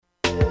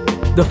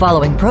The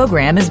following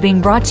program is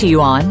being brought to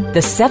you on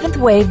the Seventh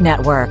Wave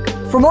Network.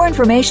 For more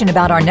information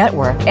about our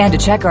network and to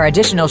check our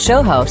additional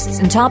show hosts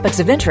and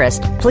topics of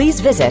interest, please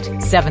visit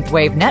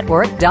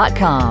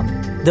seventhwavenetwork.com.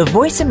 The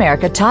Voice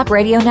America Talk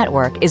Radio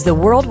Network is the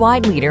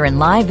worldwide leader in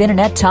live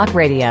Internet talk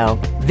radio.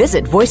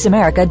 Visit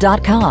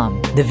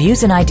voiceamerica.com. The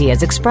views and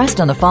ideas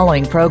expressed on the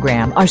following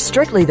program are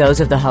strictly those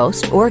of the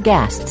host or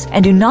guests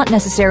and do not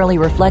necessarily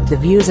reflect the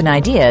views and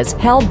ideas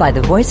held by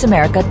the Voice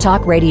America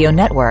Talk Radio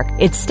Network,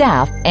 its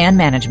staff, and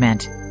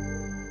management.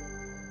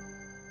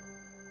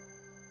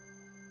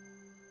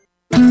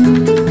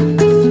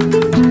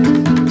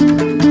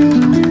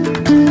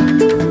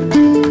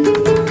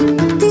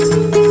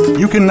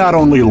 You can not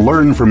only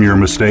learn from your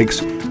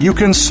mistakes, you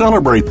can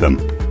celebrate them.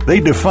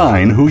 They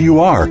define who you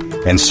are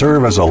and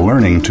serve as a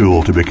learning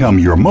tool to become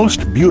your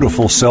most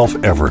beautiful self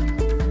ever.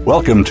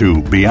 Welcome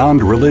to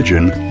Beyond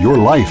Religion, Your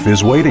Life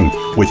is Waiting,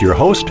 with your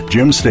host,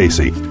 Jim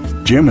Stacy.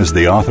 Jim is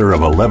the author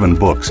of 11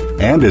 books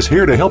and is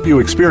here to help you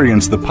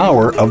experience the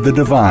power of the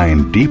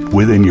divine deep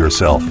within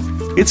yourself.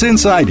 It's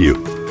inside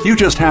you. You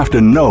just have to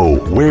know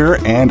where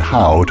and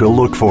how to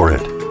look for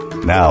it.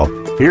 Now,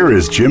 here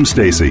is Jim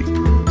Stacy.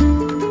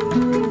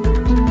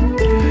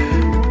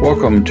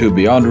 Welcome to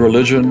Beyond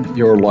Religion,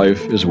 Your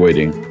Life is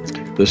Waiting.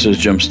 This is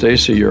Jim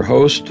Stacy, your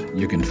host.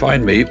 You can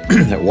find me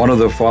at one of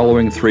the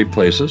following three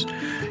places.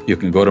 You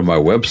can go to my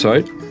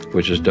website,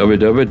 which is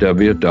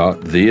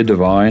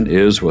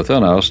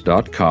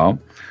www.thedivineiswithinus.com,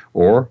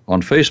 or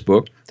on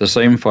Facebook, the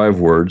same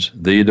 5 words,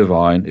 The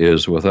Divine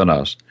is Within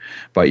Us.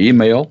 By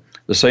email,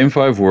 the same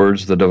 5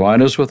 words, The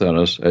Divine is Within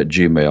Us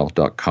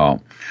 @gmail.com.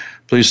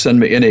 Please send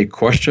me any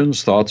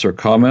questions, thoughts, or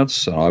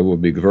comments. I will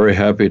be very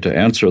happy to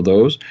answer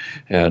those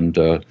and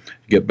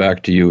get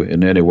back to you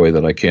in any way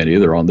that I can,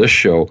 either on this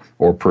show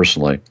or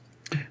personally.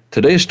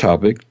 Today's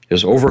topic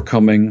is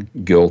overcoming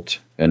guilt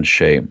and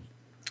shame.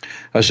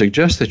 I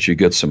suggest that you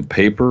get some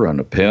paper and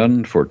a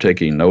pen for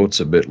taking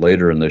notes a bit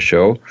later in the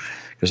show,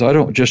 because I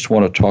don't just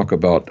want to talk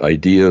about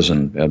ideas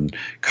and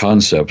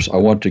concepts. I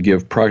want to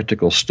give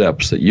practical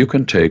steps that you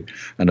can take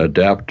and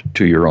adapt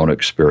to your own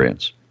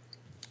experience.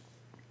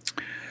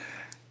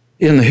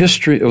 In the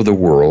history of the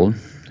world,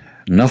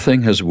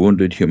 nothing has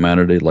wounded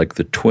humanity like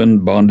the twin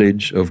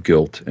bondage of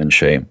guilt and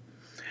shame.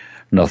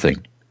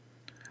 Nothing.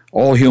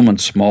 All human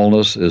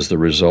smallness is the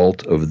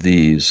result of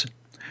these.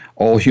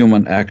 All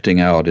human acting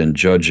out in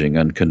judging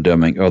and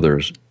condemning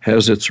others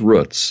has its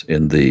roots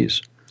in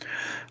these.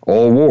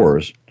 All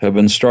wars have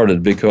been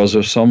started because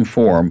of some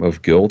form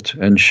of guilt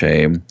and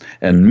shame,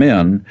 and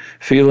men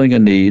feeling a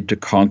need to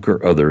conquer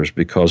others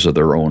because of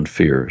their own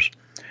fears.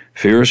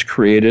 Fears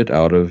created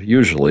out of,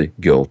 usually,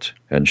 guilt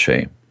and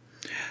shame.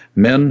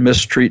 Men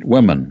mistreat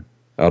women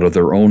out of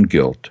their own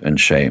guilt and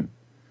shame.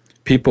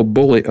 People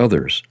bully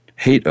others,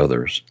 hate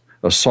others,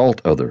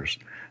 assault others,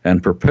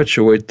 and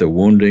perpetuate the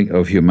wounding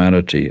of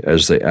humanity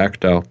as they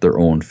act out their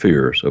own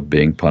fears of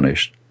being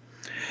punished.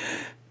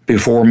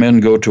 Before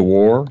men go to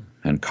war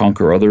and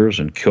conquer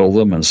others and kill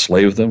them,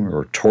 enslave them,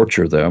 or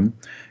torture them,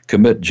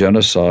 commit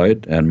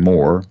genocide, and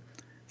more,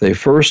 they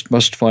first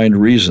must find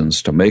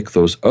reasons to make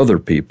those other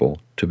people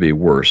to be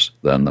worse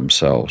than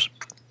themselves.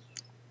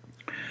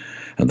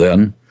 And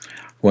then,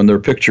 when their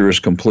picture is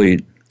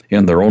complete,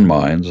 in their own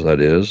minds,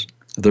 that is,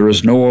 there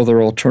is no other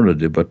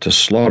alternative but to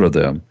slaughter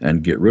them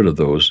and get rid of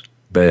those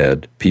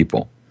bad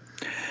people.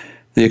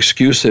 The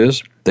excuse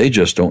is they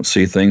just don't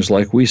see things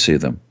like we see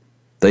them.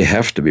 They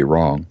have to be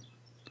wrong.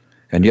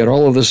 And yet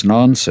all of this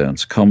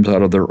nonsense comes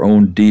out of their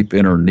own deep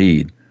inner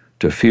need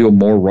to feel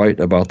more right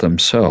about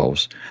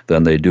themselves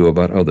than they do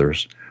about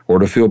others, or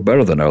to feel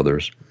better than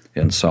others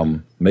in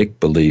some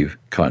make-believe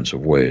kinds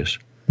of ways.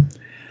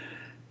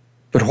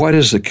 But why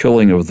does the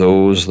killing of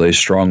those they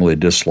strongly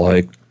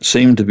dislike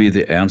seem to be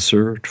the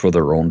answer for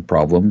their own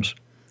problems?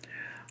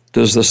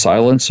 Does the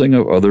silencing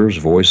of others'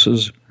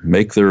 voices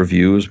make their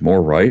views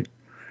more right?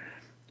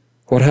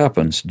 What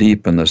happens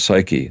deep in the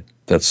psyche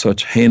that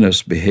such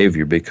heinous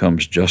behavior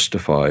becomes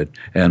justified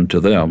and to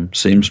them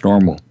seems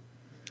normal?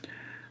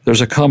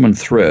 There's a common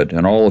thread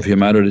in all of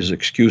humanity's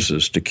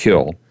excuses to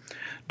kill,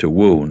 to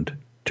wound,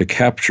 to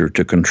capture,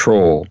 to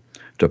control,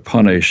 to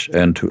punish,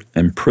 and to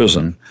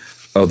imprison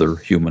other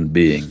human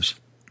beings.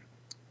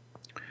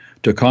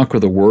 To conquer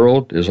the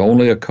world is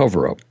only a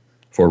cover-up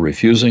for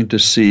refusing to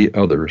see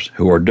others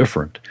who are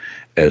different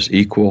as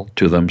equal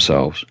to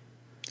themselves.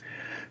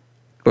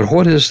 But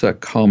what is that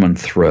common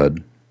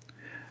thread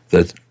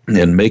that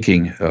in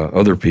making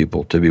other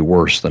people to be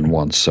worse than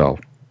oneself?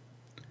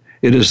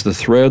 It is the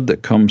thread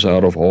that comes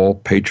out of all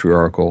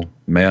patriarchal,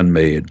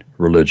 man-made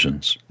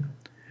religions.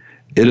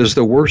 It is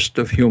the worst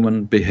of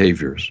human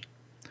behaviors.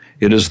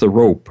 It is the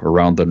rope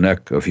around the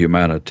neck of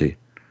humanity.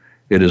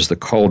 It is the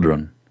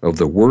cauldron of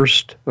the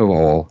worst of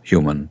all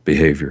human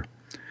behavior.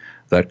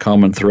 That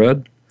common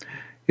thread?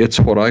 It's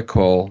what I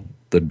call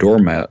the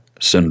doormat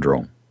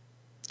syndrome.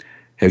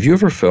 Have you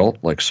ever felt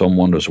like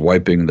someone is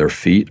wiping their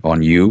feet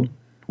on you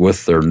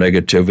with their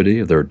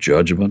negativity, their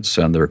judgments,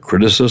 and their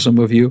criticism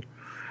of you?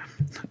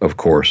 Of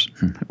course,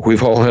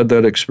 we've all had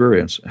that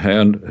experience,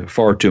 and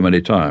far too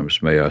many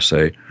times, may I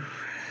say.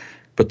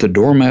 But the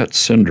doormat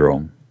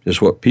syndrome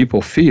is what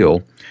people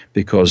feel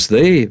because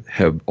they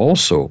have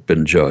also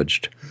been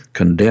judged,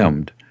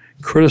 condemned,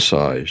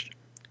 criticized,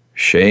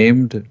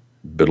 shamed,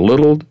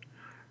 belittled,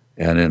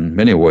 and in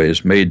many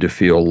ways made to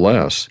feel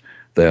less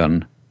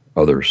than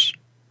others.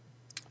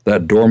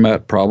 That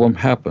doormat problem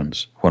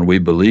happens when we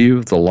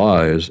believe the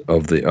lies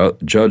of the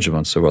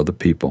judgments of other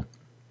people.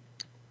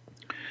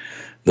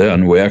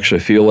 Then we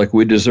actually feel like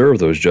we deserve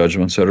those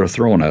judgments that are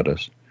thrown at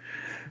us.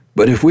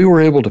 But if we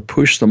were able to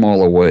push them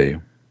all away,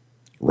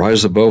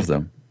 rise above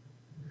them,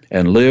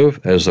 and live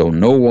as though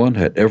no one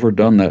had ever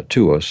done that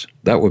to us,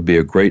 that would be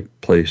a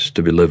great place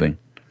to be living.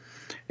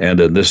 And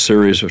in this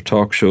series of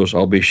talk shows,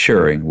 I'll be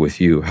sharing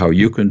with you how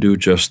you can do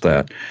just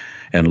that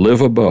and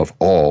live above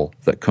all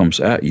that comes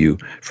at you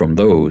from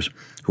those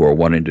who are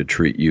wanting to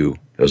treat you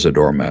as a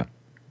doormat.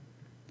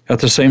 At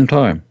the same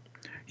time,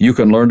 you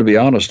can learn to be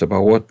honest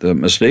about what the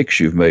mistakes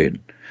you've made,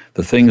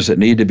 the things that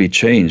need to be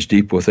changed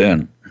deep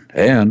within,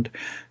 and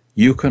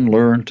you can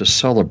learn to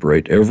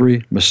celebrate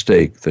every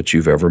mistake that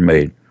you've ever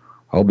made.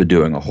 I'll be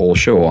doing a whole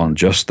show on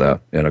just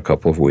that in a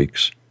couple of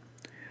weeks.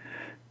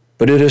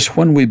 But it is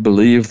when we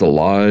believe the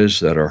lies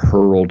that are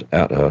hurled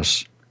at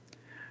us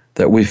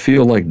that we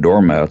feel like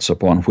doormats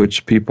upon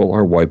which people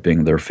are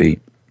wiping their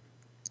feet.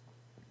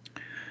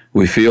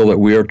 We feel that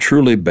we are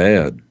truly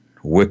bad,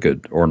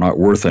 wicked, or not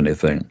worth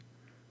anything,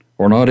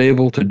 or not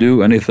able to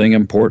do anything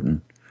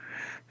important.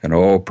 And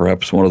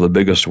perhaps one of the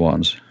biggest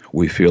ones,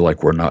 we feel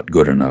like we're not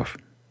good enough,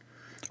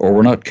 or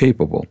we're not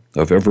capable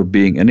of ever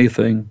being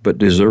anything but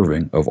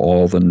deserving of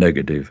all the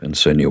negative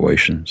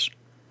insinuations.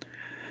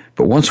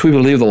 But once we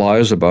believe the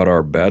lies about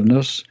our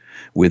badness,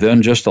 we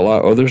then just allow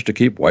others to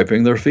keep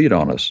wiping their feet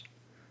on us.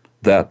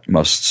 That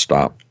must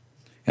stop.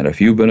 And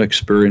if you've been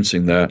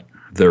experiencing that,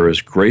 there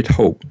is great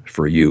hope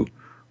for you.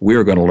 We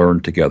are going to learn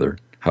together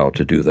how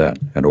to do that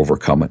and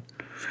overcome it.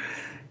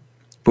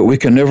 But we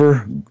can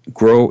never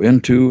grow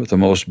into the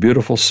most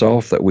beautiful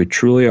self that we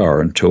truly are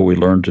until we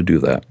learn to do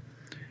that.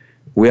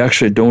 We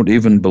actually don't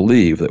even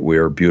believe that we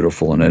are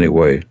beautiful in any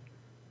way,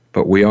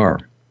 but we are.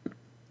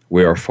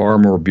 We are far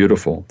more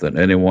beautiful than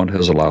anyone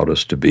has allowed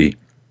us to be.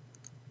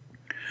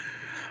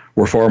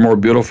 We're far more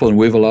beautiful than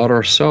we've allowed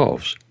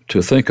ourselves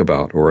to think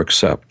about or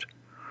accept.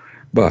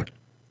 But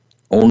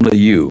only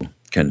you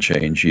can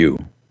change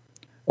you.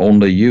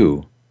 Only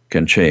you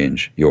can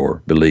change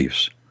your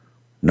beliefs.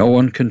 No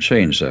one can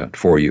change that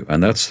for you,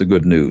 and that's the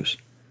good news.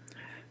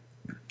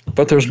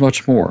 But there's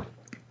much more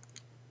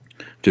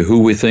to who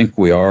we think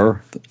we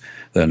are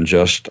than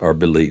just our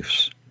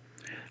beliefs.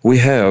 We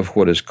have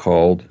what is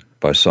called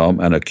by some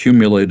an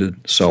accumulated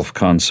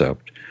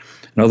self-concept.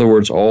 In other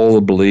words, all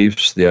the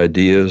beliefs, the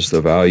ideas,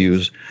 the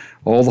values,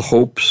 all the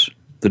hopes,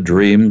 the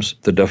dreams,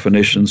 the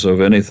definitions of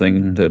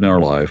anything in our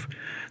life,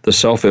 the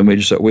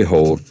self-image that we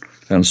hold,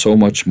 and so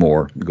much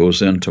more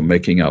goes into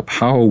making up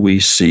how we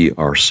see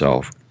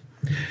ourselves.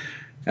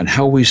 And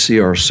how we see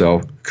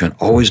ourselves can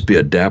always be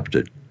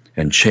adapted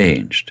and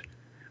changed.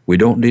 We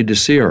don't need to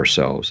see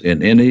ourselves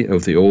in any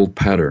of the old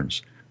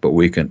patterns, but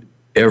we can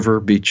ever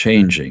be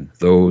changing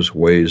those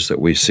ways that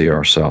we see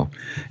ourselves.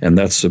 And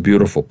that's the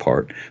beautiful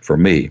part for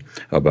me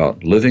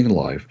about living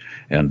life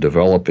and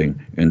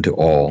developing into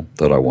all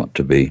that I want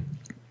to be.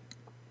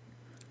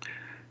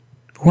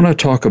 When I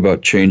talk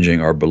about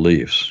changing our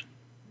beliefs,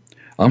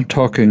 I'm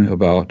talking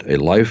about a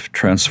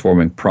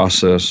life-transforming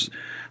process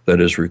that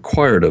is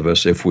required of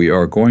us if we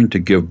are going to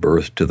give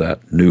birth to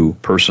that new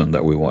person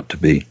that we want to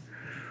be.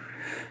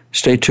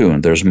 Stay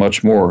tuned. There's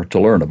much more to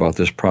learn about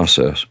this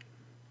process.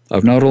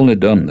 I've not only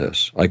done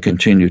this, I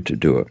continue to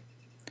do it.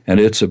 And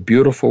it's a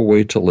beautiful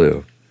way to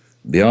live.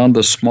 Beyond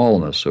the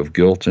smallness of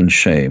guilt and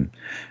shame,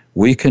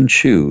 we can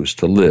choose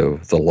to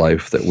live the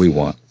life that we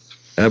want.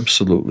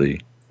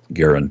 Absolutely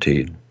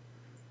guaranteed.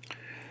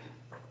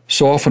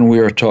 So often we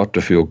are taught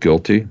to feel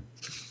guilty,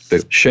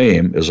 that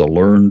shame is a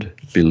learned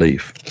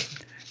belief.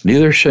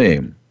 Neither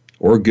shame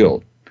or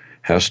guilt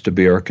has to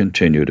be our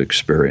continued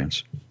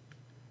experience.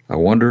 I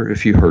wonder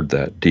if you heard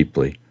that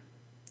deeply.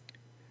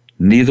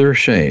 Neither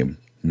shame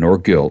nor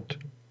guilt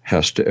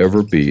has to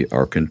ever be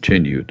our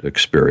continued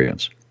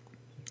experience.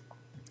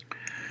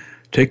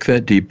 Take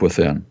that deep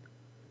within.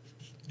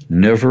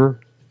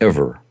 Never,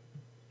 ever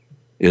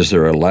is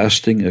there a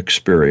lasting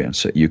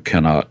experience that you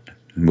cannot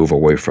move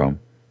away from,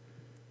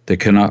 that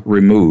cannot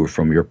remove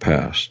from your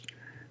past.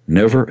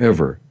 Never,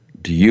 ever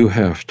do you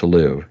have to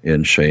live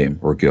in shame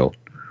or guilt.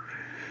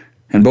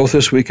 And both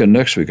this week and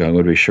next week, I'm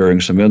going to be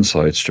sharing some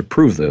insights to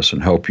prove this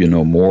and help you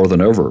know more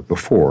than ever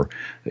before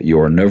that you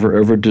are never,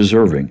 ever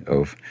deserving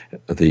of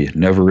the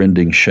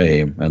never-ending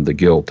shame and the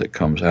guilt that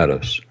comes at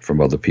us from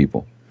other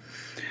people.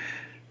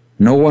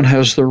 No one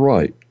has the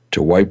right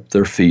to wipe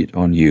their feet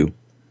on you.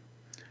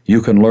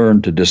 You can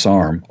learn to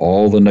disarm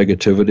all the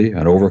negativity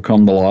and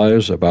overcome the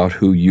lies about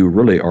who you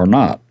really are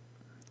not.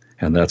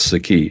 And that's the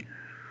key,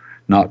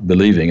 not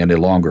believing any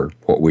longer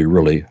what we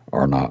really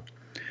are not.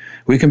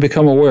 We can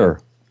become aware,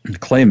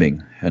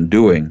 claiming and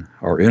doing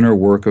our inner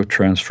work of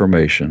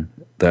transformation.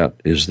 That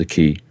is the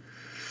key.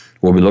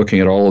 We'll be looking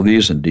at all of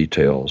these in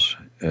details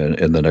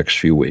in the next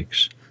few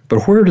weeks.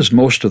 But where does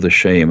most of the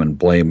shame and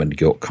blame and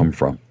guilt come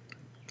from?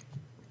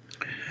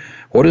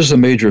 What is the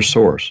major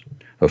source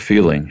of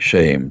feeling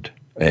shamed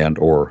and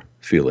or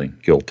feeling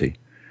guilty?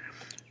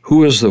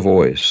 Who is the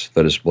voice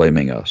that is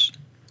blaming us?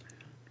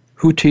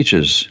 Who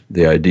teaches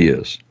the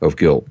ideas of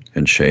guilt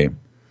and shame?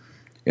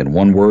 In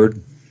one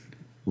word,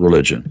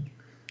 religion.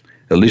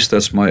 At least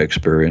that's my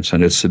experience,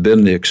 and it's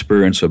been the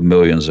experience of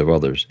millions of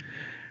others,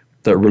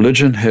 that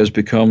religion has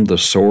become the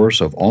source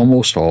of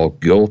almost all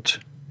guilt,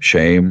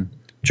 shame,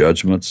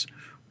 judgments,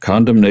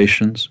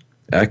 condemnations,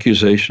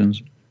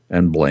 accusations,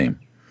 and blame.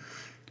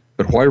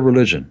 But why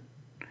religion?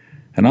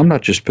 And I'm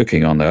not just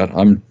picking on that.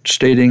 I'm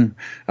stating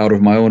out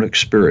of my own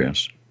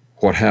experience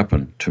what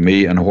happened to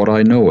me and what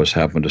I know has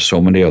happened to so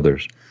many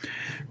others.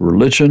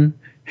 Religion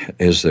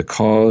is the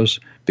cause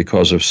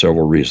because of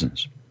several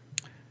reasons.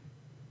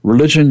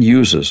 Religion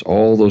uses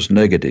all those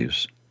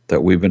negatives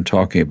that we've been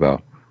talking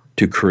about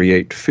to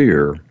create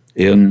fear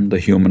in the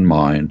human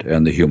mind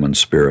and the human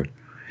spirit.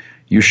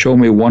 You show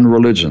me one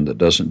religion that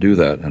doesn't do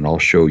that, and I'll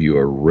show you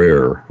a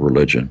rare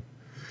religion.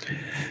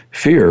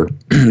 Fear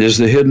is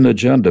the hidden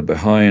agenda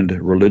behind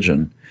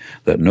religion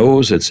that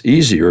knows it's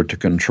easier to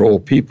control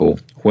people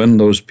when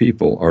those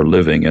people are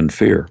living in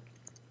fear.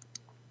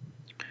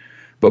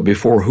 But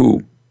before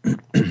who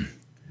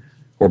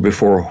or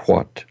before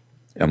what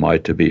am I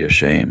to be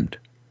ashamed?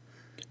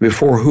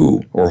 Before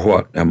who or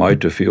what am I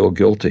to feel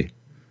guilty?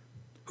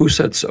 Who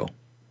said so?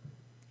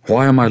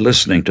 Why am I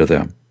listening to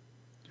them?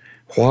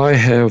 Why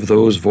have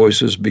those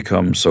voices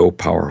become so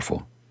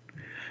powerful?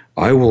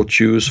 I will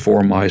choose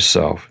for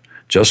myself,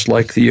 just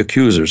like the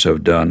accusers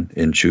have done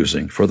in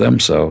choosing for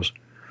themselves.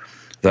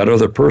 That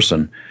other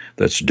person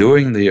that's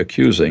doing the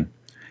accusing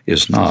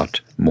is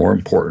not more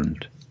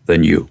important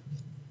than you.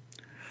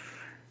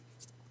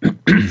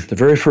 The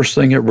very first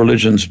thing that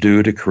religions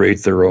do to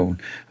create their own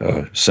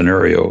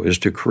scenario is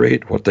to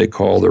create what they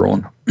call their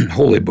own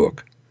holy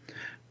book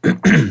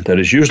that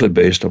is usually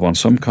based upon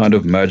some kind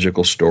of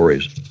magical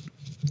stories.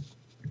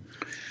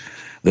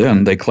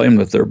 Then they claim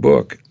that their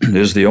book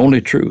is the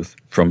only truth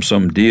from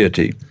some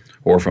deity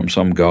or from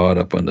some god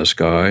up in the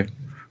sky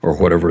or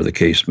whatever the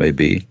case may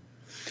be.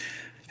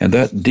 And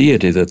that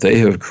deity that they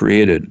have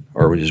created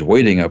or is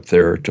waiting up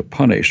there to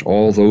punish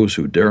all those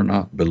who dare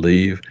not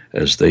believe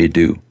as they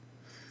do.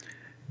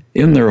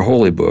 In their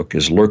holy book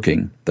is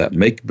lurking that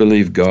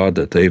make-believe God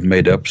that they've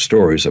made up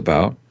stories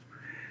about.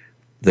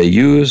 They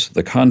use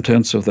the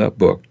contents of that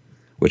book,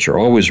 which are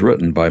always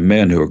written by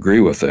men who agree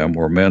with them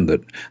or men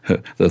that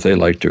they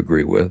like to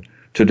agree with,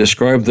 to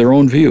describe their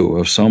own view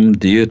of some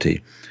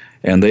deity,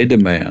 and they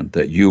demand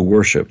that you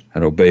worship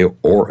and obey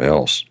or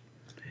else.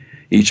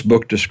 Each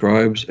book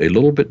describes a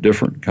little bit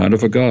different kind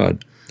of a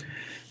God,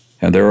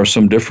 and there are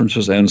some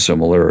differences and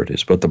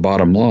similarities, but the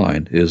bottom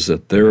line is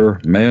that their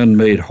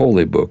man-made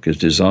holy book is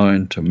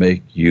designed to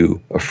make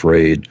you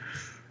afraid,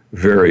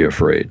 very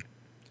afraid.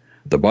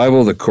 The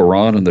Bible, the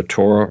Quran, and the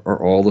Torah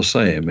are all the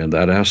same in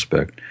that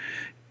aspect.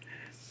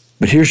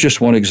 But here's just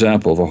one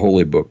example of a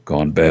holy book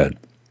gone bad.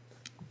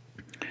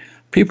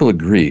 People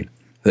agree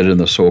that in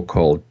the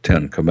so-called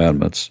Ten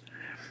Commandments,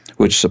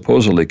 which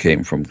supposedly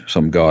came from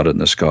some god in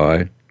the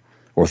sky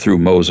or through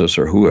Moses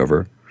or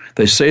whoever,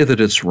 they say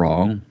that it's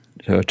wrong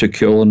to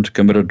kill and to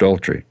commit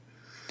adultery.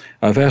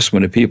 I've asked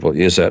many people,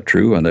 is that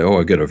true? And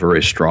I get a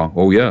very strong,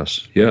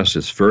 yes,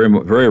 it's very,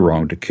 very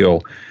wrong to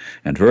kill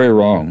and very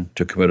wrong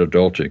to commit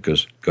adultery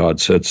because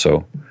God said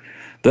so.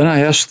 Then I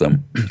asked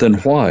them, then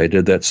why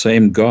did that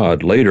same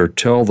God later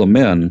tell the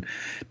men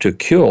to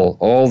kill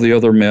all the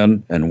other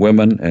men and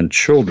women and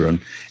children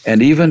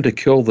and even to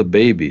kill the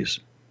babies?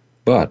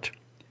 But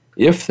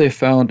if they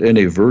found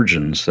any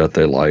virgins that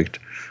they liked,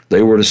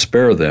 they were to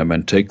spare them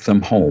and take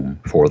them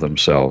home for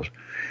themselves.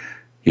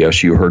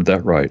 Yes, you heard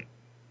that right.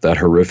 That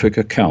horrific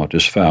account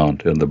is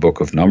found in the book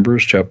of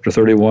Numbers, chapter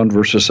 31,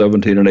 verses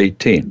 17 and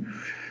 18.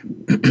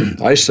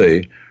 I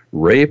say,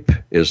 rape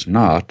is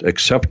not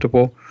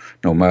acceptable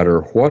no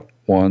matter what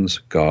one's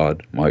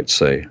God might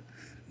say.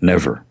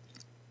 Never.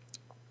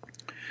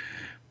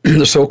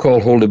 The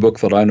so-called holy book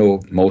that I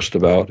know most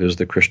about is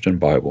the Christian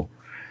Bible.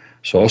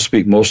 So I'll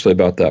speak mostly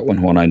about that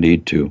one when I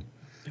need to.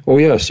 Oh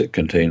yes, it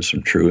contains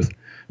some truth,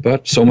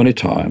 but so many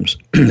times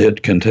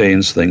it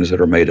contains things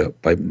that are made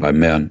up by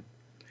men.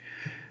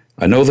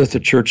 I know that the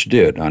church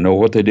did. I know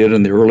what they did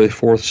in the early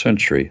 4th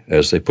century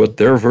as they put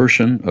their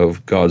version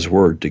of God's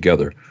Word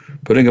together,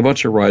 putting a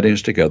bunch of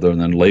writings together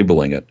and then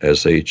labeling it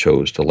as they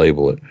chose to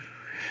label it.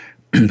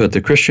 But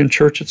the Christian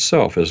church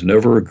itself has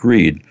never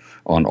agreed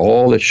on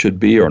all it should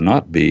be or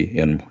not be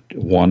in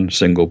one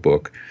single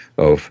book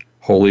of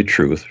holy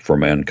truth for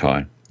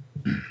mankind.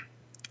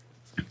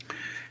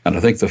 And I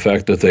think the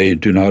fact that they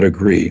do not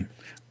agree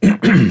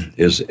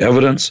is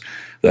evidence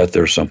that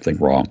there's something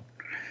wrong.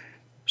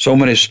 So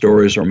many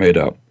stories are made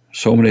up.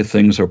 So many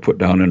things are put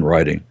down in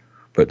writing.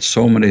 But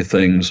so many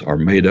things are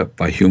made up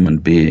by human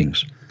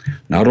beings.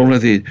 Not only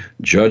the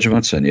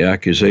judgments and the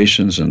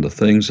accusations and the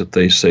things that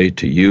they say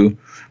to you,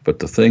 but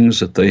the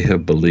things that they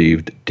have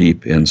believed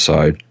deep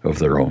inside of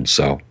their own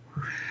self.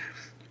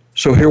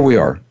 So here we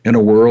are in a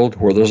world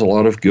where there's a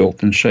lot of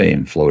guilt and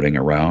shame floating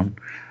around,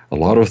 a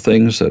lot of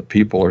things that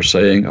people are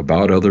saying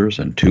about others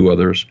and to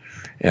others,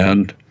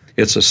 and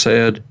it's a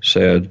sad,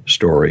 sad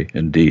story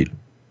indeed.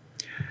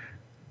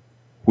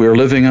 We are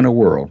living in a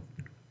world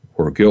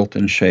where guilt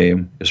and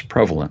shame is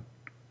prevalent,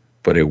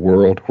 but a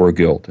world where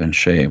guilt and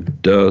shame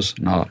does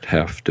not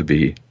have to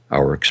be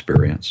our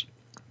experience.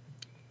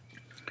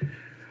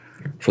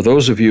 For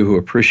those of you who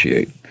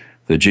appreciate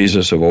the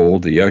Jesus of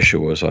old, the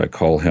Yeshua as I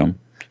call him,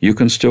 you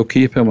can still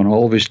keep him in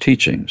all of his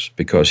teachings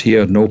because he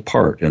had no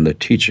part in the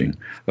teaching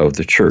of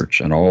the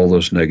church and all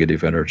those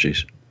negative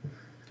energies.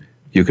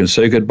 You can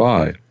say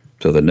goodbye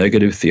to the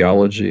negative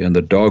theology and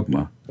the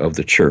dogma of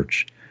the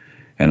church,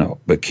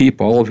 but keep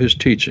all of his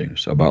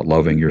teachings about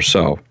loving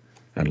yourself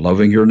and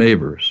loving your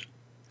neighbors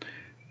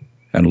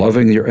and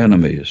loving your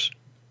enemies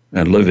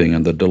and living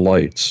in the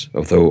delights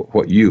of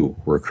what you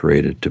were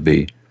created to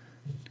be.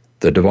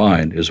 The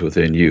divine is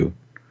within you,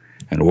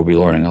 and we'll be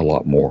learning a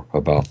lot more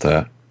about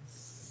that.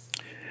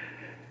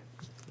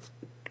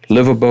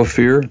 Live above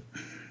fear,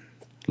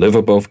 live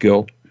above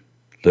guilt,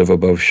 live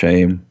above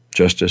shame,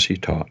 just as he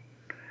taught.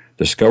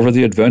 Discover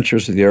the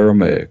adventures of the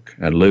Aramaic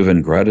and live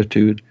in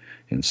gratitude,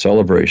 in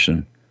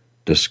celebration,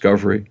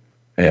 discovery,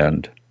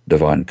 and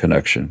divine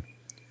connection.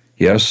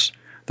 Yes,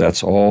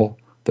 that's all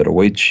that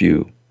awaits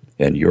you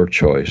and your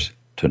choice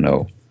to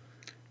know.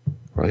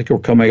 I think we're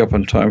coming up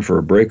on time for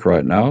a break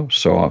right now,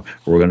 so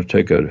we're going to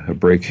take a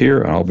break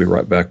here, and I'll be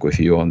right back with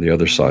you on the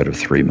other side of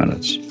 3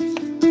 minutes.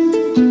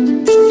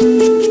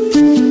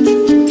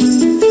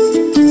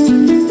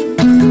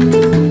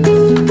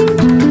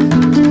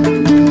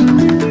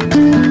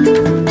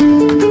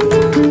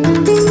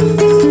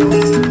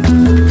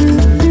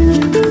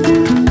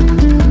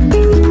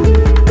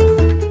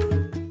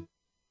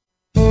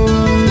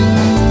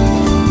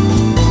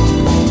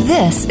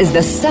 This is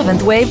the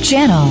Seventh Wave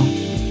Channel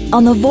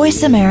on the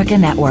Voice America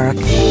Network.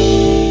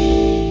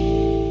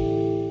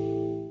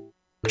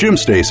 Jim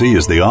Stacy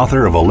is the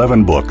author of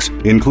 11 books,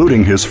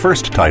 including his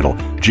first title,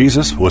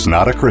 Jesus Was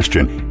Not a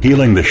Christian,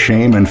 Healing the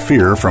Shame and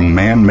Fear from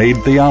Man-Made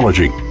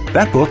Theology.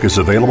 That book is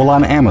available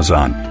on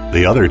Amazon.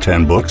 The other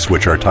 10 books,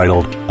 which are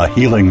titled A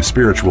Healing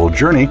Spiritual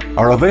Journey,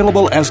 are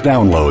available as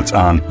downloads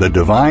on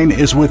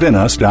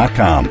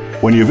thedivineiswithinus.com.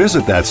 When you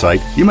visit that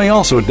site, you may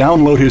also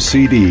download his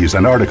CDs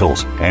and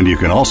articles, and you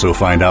can also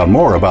find out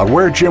more about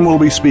where Jim will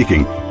be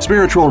speaking,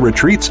 spiritual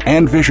retreats,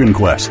 and vision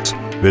quests.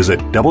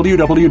 Visit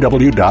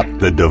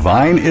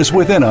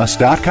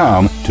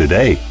www.thedivineiswithinus.com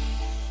today.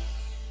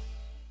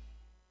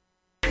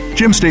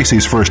 Jim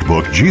Stacy's first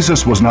book,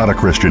 Jesus Was Not a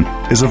Christian,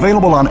 is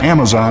available on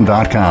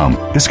Amazon.com.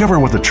 Discover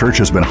what the church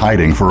has been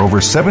hiding for over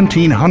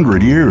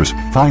 1,700 years.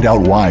 Find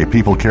out why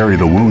people carry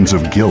the wounds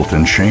of guilt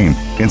and shame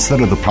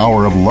instead of the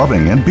power of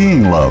loving and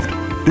being loved.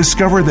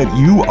 Discover that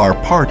you are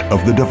part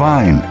of the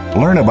divine.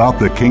 Learn about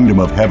the kingdom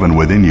of heaven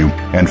within you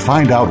and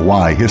find out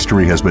why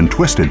history has been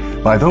twisted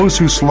by those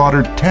who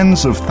slaughtered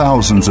tens of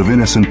thousands of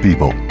innocent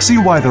people. See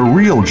why the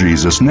real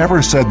Jesus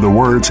never said the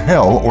words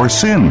hell or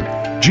sin.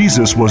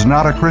 Jesus Was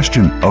Not a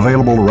Christian.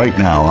 Available right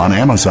now on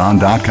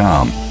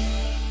Amazon.com.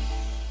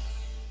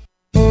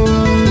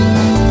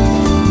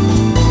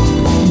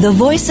 The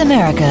Voice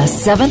America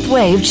Seventh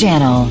Wave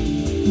Channel.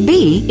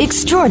 Be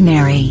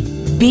extraordinary.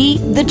 Be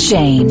the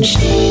change.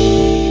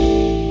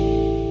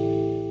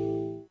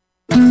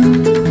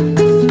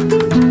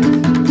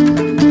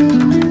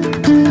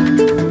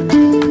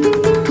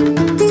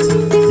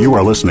 You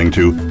are listening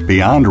to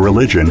Beyond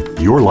Religion,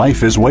 Your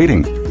Life is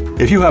Waiting.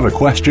 If you have a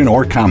question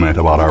or comment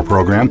about our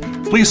program,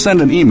 please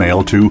send an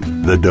email to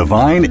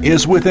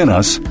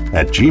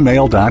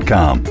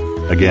thedivineiswithinus@gmail.com.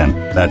 Again,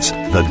 that's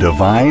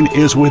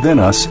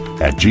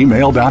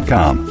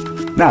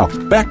thedivineiswithinus@gmail.com. Now,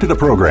 back to the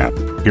program.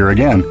 Here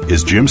again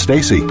is Jim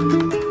Stacy.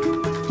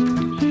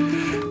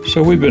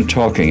 So we've been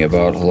talking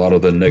about a lot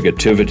of the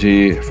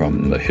negativity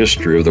from the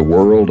history of the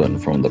world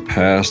and from the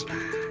past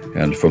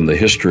and from the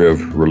history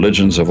of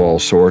religions of all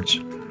sorts.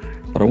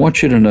 But I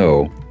want you to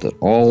know that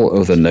all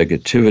of the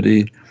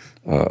negativity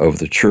of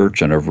the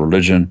church and of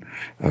religion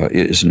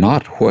is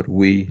not what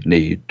we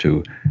need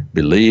to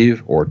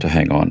believe or to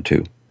hang on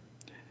to.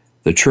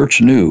 The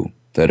church knew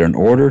that in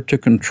order to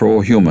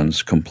control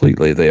humans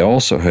completely, they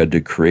also had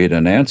to create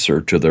an answer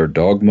to their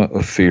dogma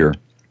of fear.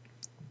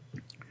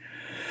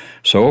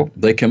 So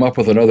they came up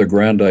with another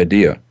grand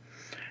idea.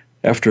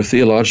 After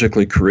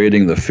theologically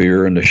creating the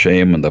fear and the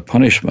shame and the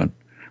punishment,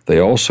 they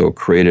also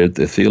created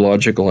the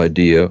theological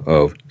idea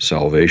of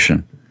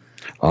salvation.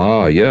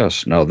 Ah,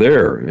 yes, now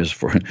there is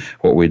for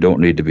what we don't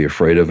need to be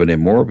afraid of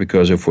anymore,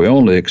 because if we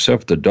only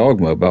accept the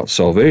dogma about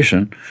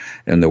salvation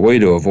and the way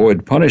to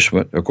avoid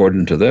punishment,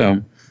 according to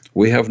them,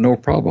 we have no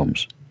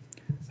problems.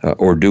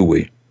 Or do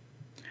we?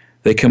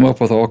 They came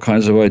up with all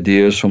kinds of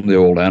ideas from the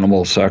old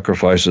animal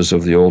sacrifices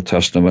of the Old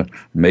Testament,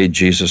 made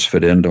Jesus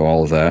fit into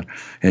all of that.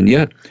 And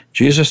yet,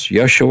 Jesus,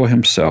 Yeshua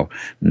himself,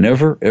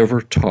 never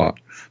ever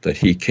taught that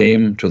he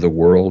came to the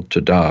world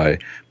to die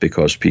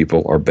because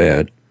people are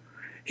bad.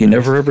 He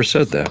never ever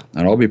said that,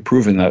 and I'll be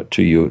proving that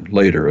to you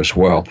later as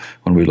well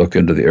when we look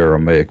into the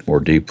Aramaic more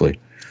deeply.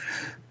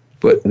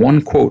 But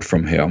one quote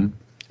from him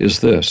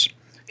is this.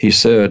 He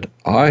said,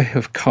 "I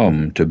have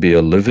come to be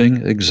a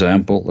living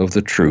example of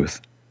the truth."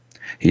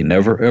 He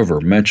never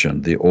ever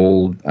mentioned the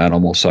old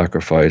animal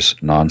sacrifice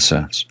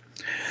nonsense.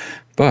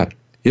 But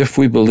if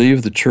we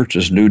believe the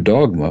church's new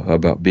dogma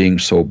about being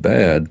so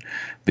bad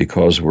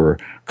because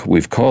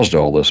we've caused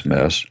all this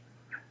mess,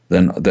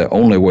 then the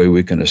only way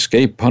we can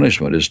escape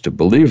punishment is to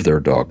believe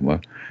their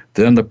dogma.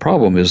 Then the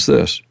problem is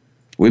this.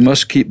 We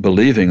must keep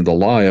believing the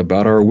lie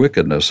about our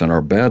wickedness and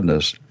our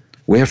badness.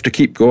 We have to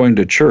keep going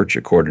to church,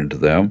 according to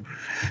them,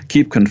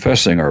 keep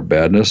confessing our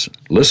badness,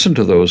 listen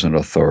to those in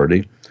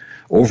authority,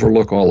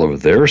 overlook all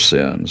of their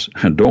sins,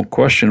 and don't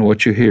question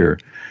what you hear.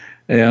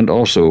 And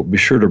also be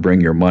sure to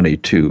bring your money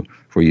too,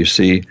 for you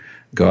see,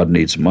 God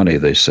needs money,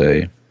 they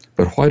say.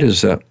 But why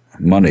does that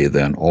money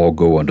then all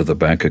go into the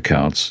bank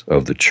accounts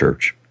of the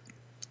church?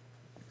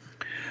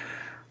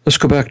 Let's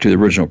go back to the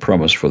original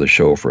premise for the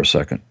show for a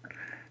second.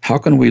 How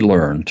can we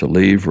learn to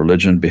leave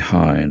religion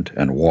behind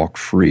and walk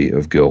free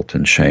of guilt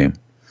and shame?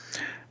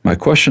 My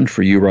question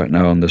for you right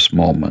now in this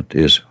moment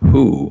is,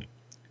 who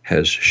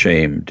has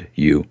shamed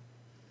you?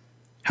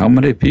 How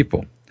many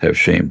people have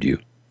shamed you?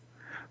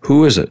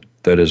 Who is it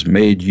that has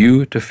made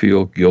you to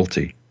feel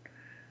guilty?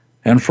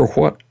 And for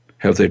what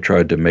have they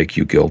tried to make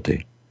you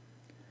guilty?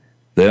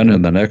 Then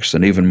in the next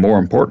and even more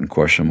important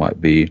question might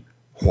be,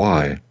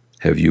 why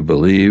have you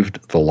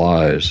believed the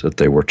lies that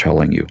they were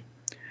telling you?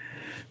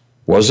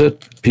 Was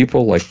it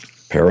people like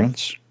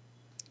parents,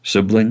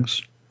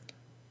 siblings,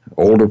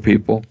 older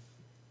people,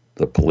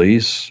 the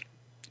police,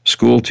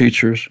 school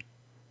teachers,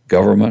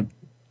 government,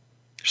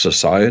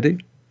 society?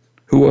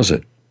 Who was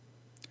it?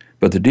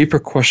 But the deeper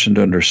question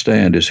to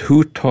understand is,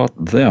 who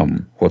taught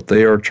them what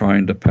they are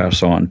trying to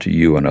pass on to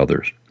you and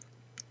others?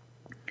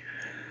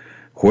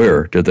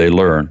 Where did they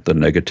learn the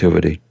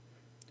negativity?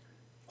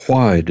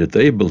 Why did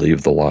they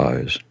believe the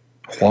lies?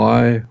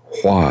 Why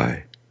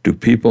do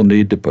people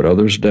need to put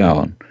others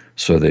down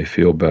so they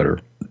feel better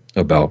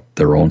about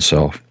their own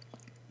self?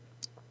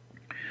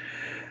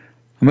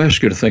 I'm going to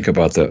ask you to think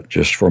about that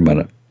just for a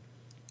minute.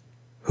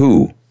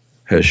 Who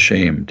has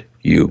shamed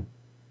you?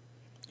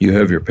 You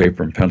have your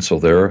paper and pencil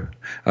there.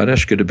 I'd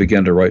ask you to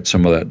begin to write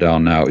some of that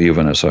down now,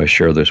 even as I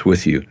share this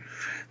with you.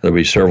 There'll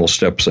be several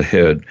steps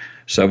ahead,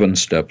 7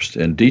 steps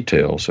in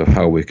details of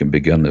how we can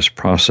begin this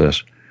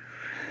process.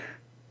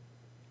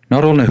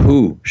 Not only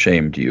who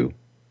shamed you,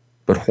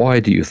 but why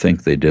do you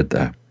think they did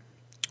that?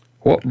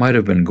 What might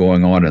have been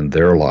going on in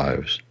their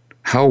lives?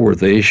 How were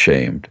they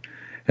shamed?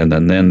 And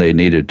then they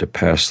needed to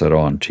pass that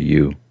on to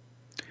you.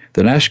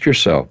 Then ask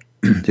yourself,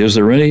 is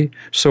there any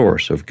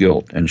source of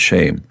guilt and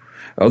shame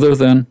other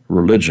than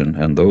religion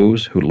and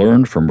those who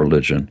learned from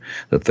religion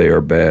that they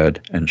are bad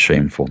and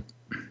shameful?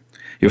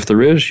 If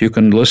there is, you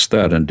can list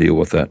that and deal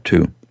with that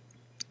too.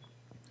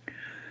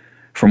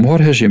 From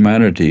what has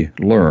humanity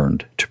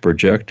learned to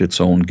project its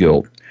own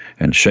guilt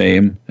and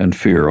shame and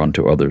fear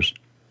onto others?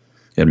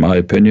 In my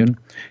opinion,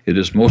 it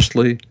is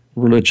mostly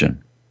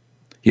religion.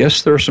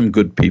 Yes, there are some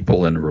good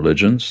people in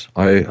religions.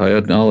 I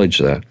acknowledge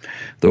that.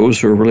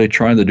 Those who are really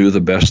trying to do the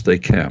best they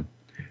can.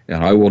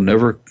 And I will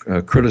never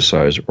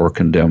criticize or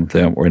condemn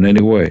them or in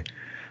any way.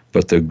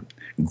 But the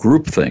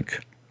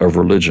groupthink of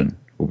religion,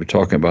 we'll be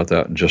talking about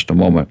that in just a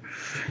moment,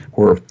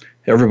 where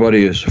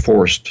everybody is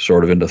forced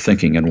sort of into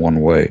thinking in one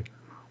way.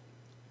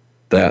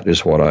 That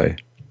is what I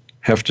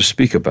have to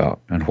speak about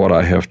and what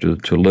I have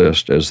to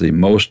list as the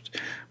most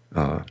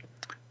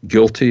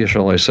guilty,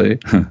 shall I say,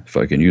 if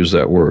I can use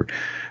that word,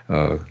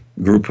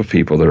 group of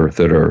people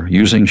that are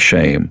using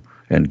shame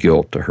and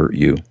guilt to hurt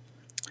you.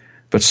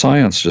 But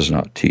science does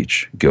not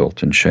teach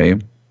guilt and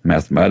shame.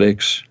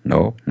 Mathematics,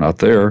 no, not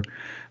there.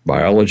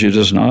 Biology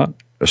does not.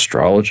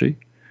 Astrology,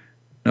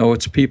 no,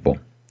 it's people.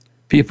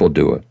 People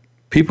do it.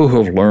 People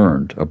who have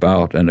learned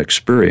about and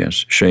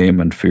experienced shame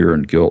and fear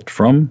and guilt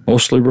from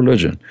mostly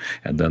religion,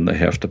 and then they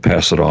have to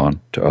pass it on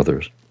to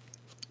others.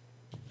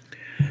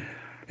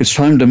 It's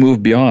time to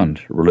move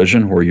beyond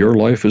religion, where your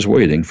life is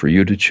waiting for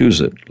you to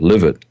choose it,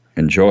 live it,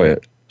 enjoy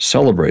it,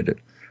 celebrate it,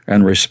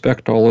 and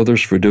respect all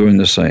others for doing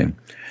the same.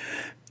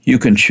 You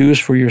can choose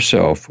for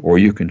yourself, or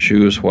you can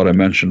choose what I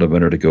mentioned a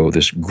minute ago,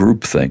 this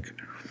groupthink.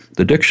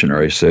 The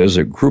dictionary says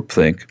that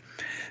groupthink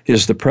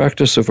is the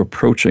practice of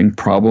approaching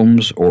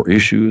problems or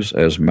issues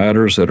as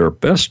matters that are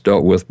best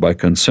dealt with by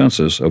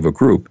consensus of a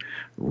group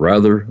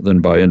rather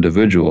than by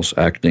individuals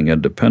acting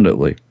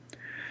independently.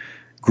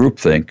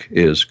 Groupthink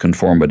is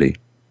conformity.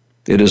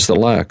 It is the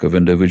lack of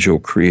individual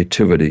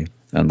creativity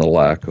and the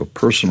lack of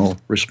personal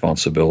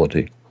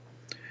responsibility.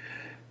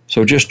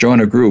 So just join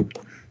a group,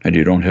 and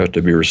you don't have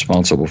to be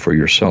responsible for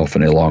yourself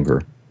any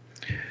longer.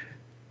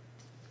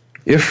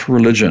 If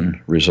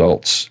religion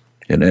results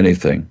in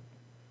anything,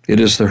 it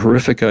is the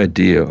horrific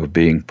idea of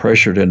being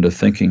pressured into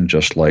thinking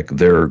just like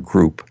their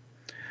group.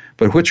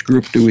 But which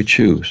group do we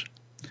choose?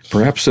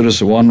 Perhaps it is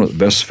the one that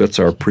best fits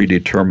our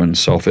predetermined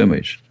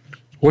self-image.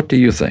 What do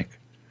you think?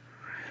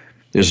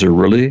 Is there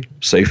really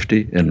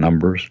safety in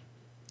numbers?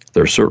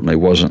 There certainly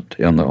wasn't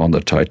on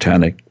the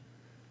Titanic.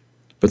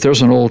 But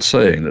there's an old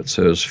saying that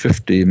says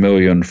 50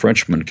 million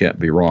Frenchmen can't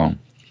be wrong.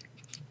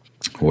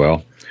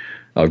 Well,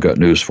 I've got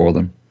news for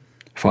them.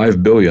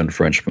 5 billion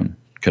Frenchmen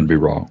can be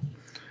wrong.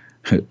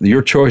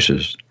 Your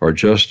choices are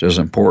just as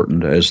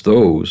important as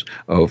those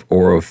of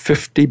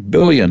 50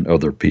 billion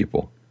other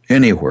people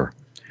anywhere.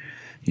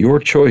 Your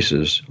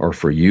choices are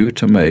for you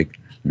to make,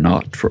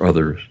 not for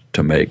others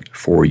to make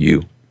for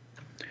you.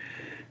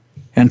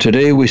 And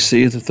today we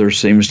see that there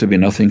seems to be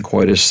nothing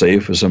quite as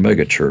safe as a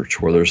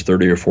megachurch where there's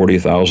 30 or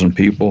 40,000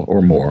 people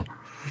or more.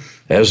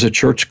 As the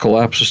church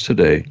collapses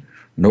today,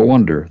 no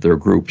wonder their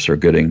groups are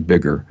getting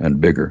bigger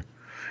and bigger.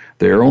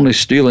 They are only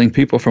stealing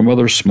people from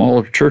other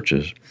smaller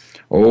churches.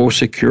 Oh,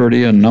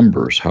 security in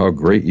numbers, how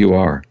great you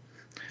are.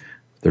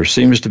 There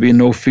seems to be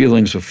no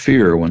feelings of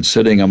fear when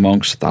sitting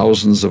amongst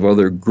thousands of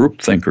other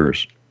group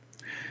thinkers.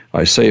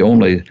 I say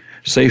only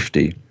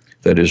safety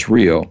that is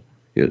real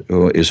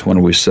is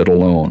when we sit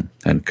alone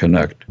and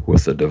connect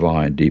with the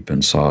divine deep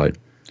inside.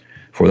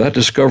 For that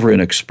discovery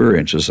and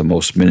experience is the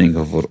most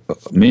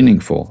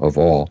meaningful of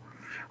all.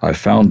 I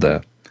found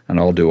that, and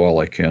I'll do all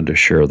I can to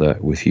share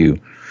that with you.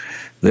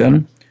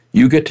 Then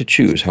you get to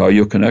choose how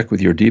you'll connect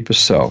with your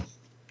deepest self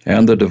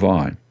and the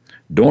divine.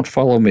 Don't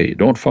follow me.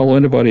 Don't follow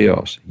anybody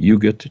else. You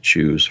get to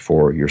choose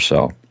for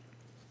yourself.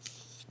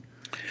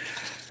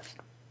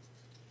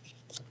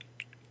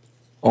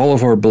 All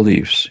of our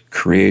beliefs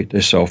create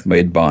a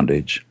self-made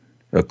bondage,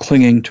 a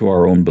clinging to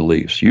our own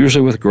beliefs,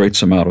 usually with great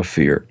amount of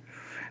fear.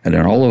 And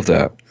in all of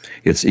that,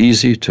 it's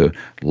easy to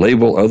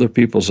label other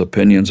people's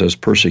opinions as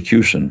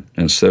persecution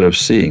instead of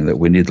seeing that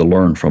we need to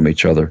learn from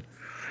each other.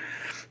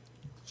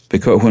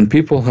 Because when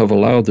people have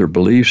allowed their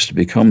beliefs to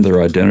become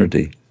their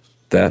identity,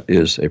 that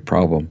is a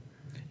problem.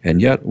 And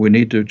yet we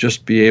need to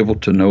just be able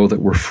to know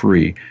that we're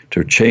free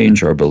to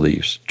change our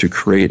beliefs, to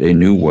create a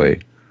new way.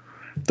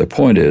 The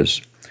point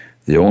is,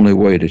 the only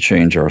way to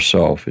change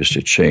ourselves is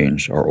to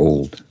change our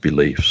old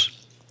beliefs.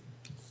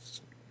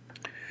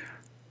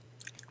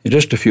 In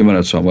just a few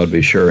minutes, I'm going to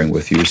be sharing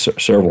with you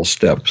several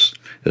steps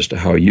as to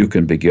how you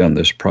can begin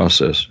this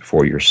process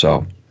for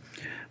yourself.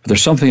 But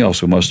there's something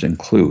else we must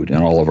include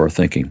in all of our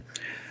thinking,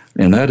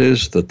 and that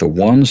is that the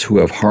ones who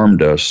have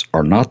harmed us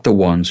are not the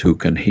ones who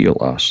can heal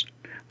us.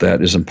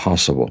 That is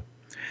impossible.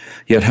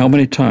 Yet how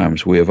many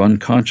times we have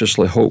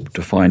unconsciously hoped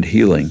to find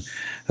healing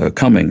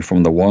coming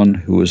from the one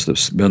who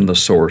has been the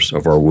source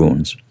of our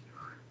wounds.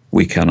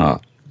 We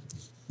cannot.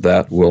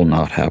 That will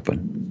not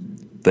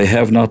happen. They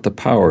have not the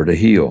power to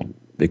heal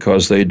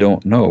because they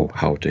don't know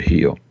how to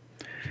heal.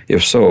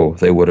 If so,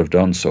 they would have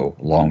done so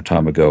a long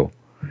time ago.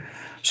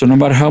 So no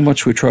matter how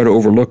much we try to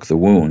overlook the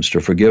wounds,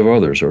 to forgive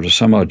others, or to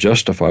somehow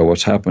justify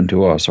what's happened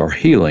to us, our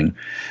healing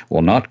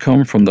will not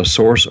come from the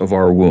source of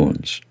our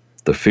wounds,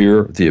 the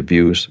fear, the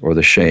abuse, or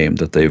the shame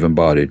that they've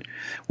embodied.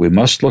 We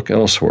must look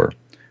elsewhere.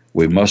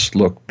 We must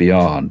look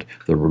beyond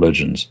the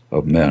religions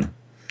of men.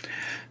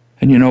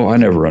 And you know, I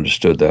never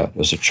understood that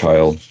as a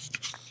child.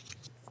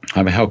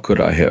 I mean, how could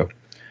I have?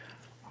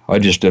 I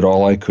just did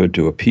all I could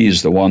to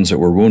appease the ones that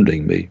were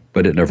wounding me,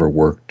 but it never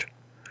worked.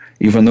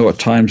 Even though at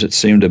times it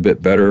seemed a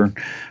bit better,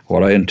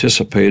 what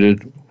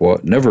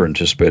never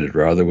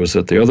anticipated was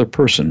that the other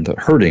person that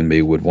hurting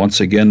me would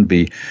once again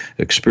be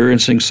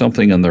experiencing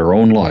something in their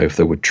own life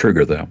that would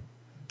trigger them.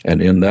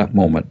 And in that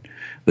moment,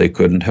 they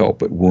couldn't help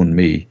but wound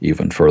me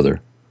even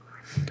further.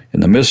 In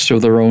the midst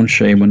of their own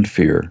shame and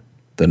fear,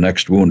 the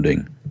next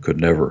wounding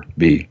could never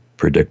be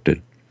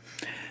predicted.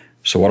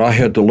 So what I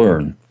had to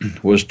learn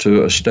was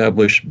to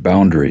establish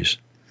boundaries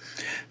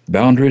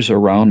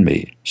around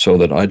me so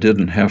that I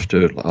didn't have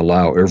to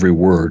allow every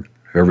word,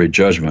 every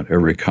judgment,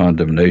 every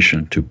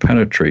condemnation to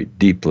penetrate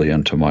deeply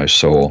into my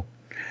soul.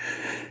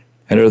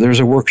 And there's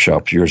a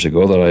workshop years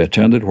ago that I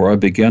attended where I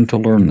began to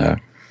learn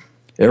that.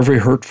 Every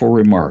hurtful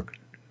remark,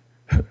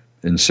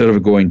 instead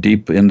of going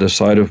deep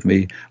inside of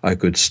me, I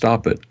could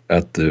stop it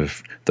at the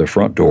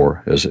front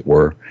door, as it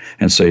were,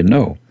 and say,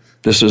 no,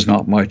 this is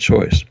not my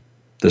choice.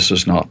 This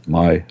is not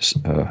my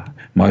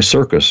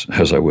circus,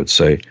 as I would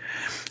say.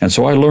 And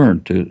so I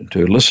learned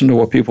to listen to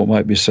what people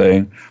might be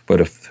saying, but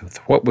if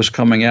what was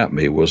coming at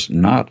me was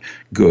not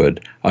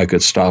good, I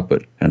could stop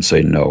it and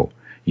say, no,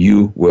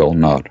 you will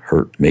not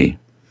hurt me.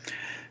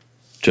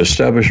 To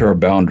establish our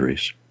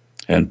boundaries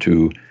and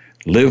to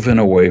live in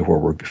a way where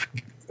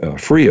we're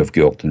free of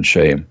guilt and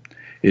shame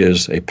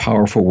is a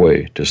powerful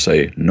way to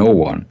say no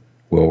one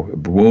will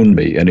wound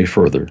me any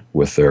further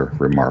with their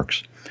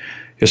remarks.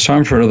 It's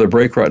time for another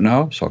break right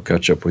now, so I'll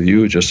catch up with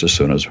you just as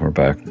soon as we're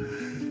back.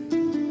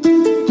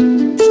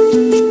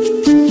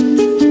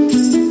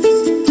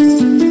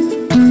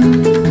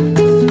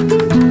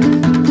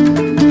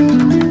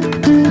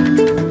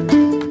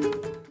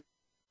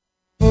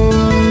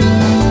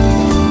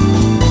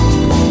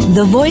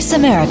 The Voice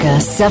America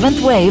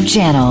 7th Wave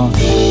Channel.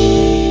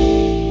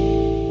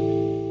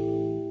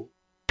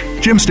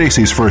 Jim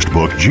Stacy's first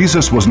book,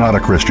 Jesus Was Not a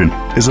Christian,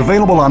 is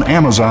available on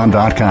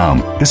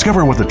Amazon.com.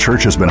 Discover what the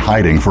church has been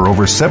hiding for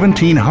over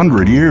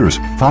 1,700 years.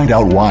 Find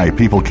out why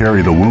people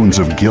carry the wounds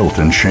of guilt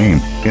and shame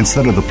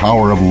instead of the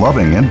power of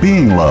loving and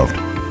being loved.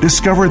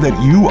 Discover that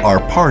you are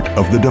part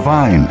of the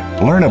divine.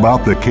 Learn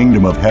about the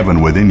kingdom of heaven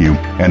within you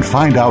and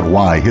find out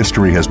why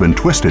history has been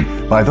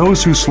twisted by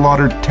those who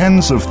slaughtered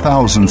tens of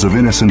thousands of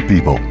innocent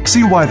people.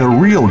 See why the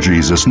real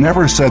Jesus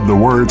never said the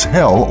words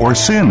hell or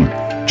sin.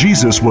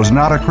 Jesus was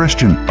not a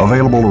Christian.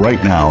 Available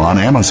right now on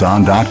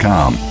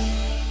Amazon.com.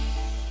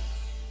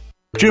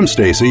 Jim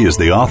Stacy is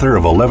the author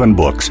of 11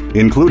 books,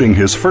 including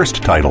his first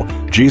title,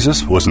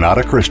 Jesus Was Not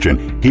a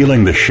Christian,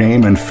 Healing the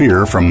Shame and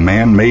Fear from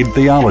Man-Made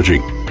Theology.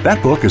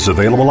 That book is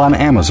available on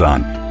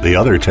Amazon. The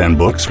other 10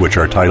 books, which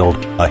are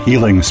titled A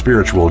Healing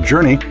Spiritual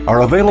Journey,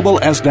 are available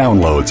as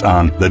downloads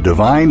on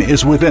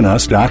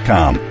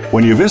thedivineiswithinus.com.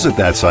 When you visit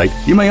that site,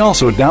 you may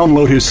also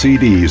download his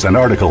CDs and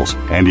articles,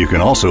 and you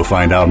can also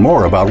find out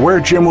more about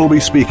where Jim will be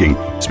speaking,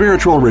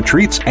 spiritual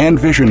retreats, and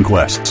vision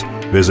quests.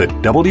 Visit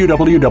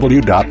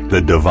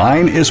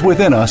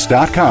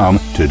www.thedivineiswithinus.com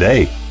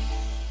today.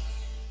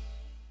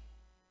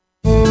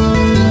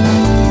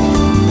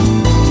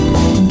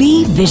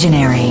 Be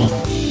visionary.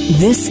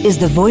 This is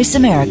the Voice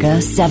America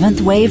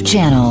 7th Wave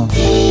Channel.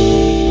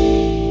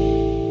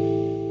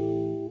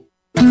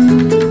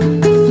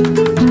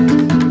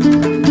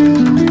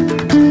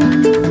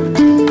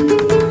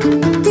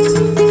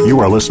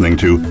 You are listening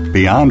to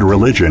Beyond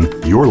Religion,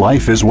 Your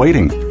Life is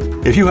Waiting.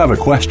 If you have a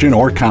question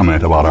or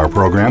comment about our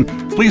program,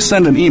 please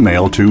send an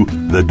email to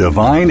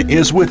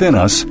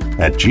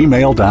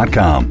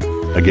thedivineiswithinus@gmail.com.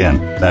 Again,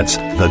 that's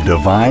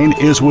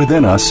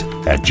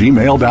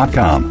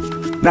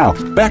thedivineiswithinus@gmail.com. Now,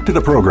 back to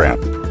the program.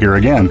 Here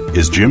again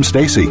is Jim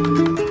Stacy.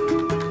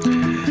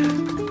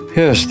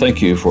 Yes,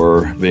 thank you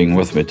for being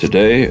with me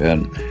today.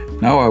 And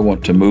now I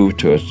want to move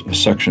to a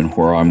section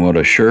where I'm going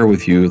to share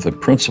with you the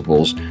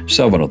principles,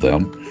 7 of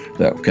them,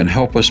 that can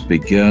help us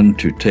begin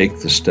to take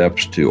the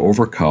steps to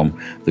overcome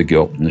the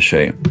guilt and the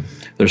shame.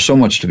 There's so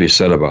much to be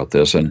said about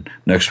this, and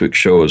next week's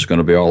show is going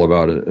to be all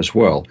about it as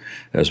well,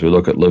 as we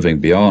look at living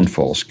beyond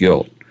false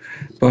guilt.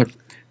 But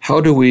how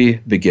do we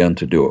begin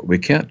to do it? We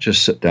can't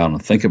just sit down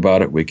and think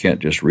about it. We can't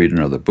just read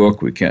another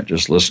book. We can't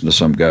just listen to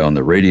some guy on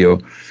the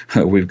radio.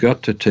 We've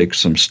got to take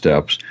some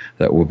steps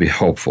that will be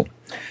helpful.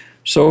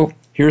 So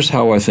here's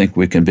how I think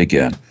we can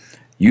begin.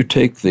 You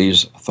take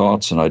these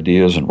thoughts and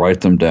ideas and write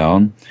them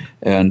down,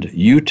 and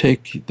you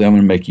take them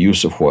and make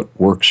use of what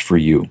works for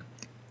you.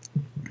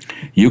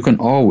 You can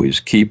always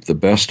keep the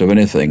best of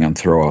anything and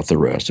throw out the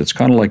rest. It's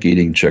kind of like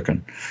eating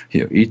chicken.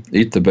 You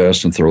eat the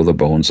best and throw the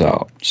bones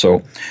out.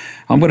 So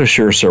I'm going to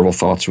share several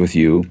thoughts with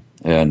you,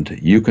 and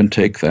you can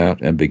take that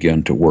and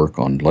begin to work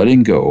on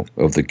letting go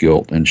of the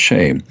guilt and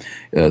shame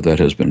that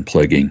has been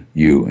plaguing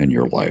you in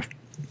your life.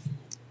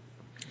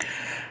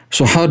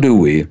 So how do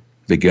we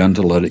begin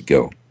to let it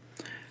go?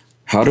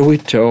 How do we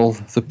tell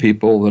the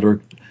people that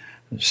are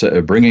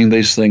bringing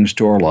these things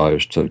to our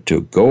lives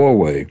to go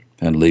away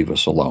and leave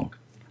us alone?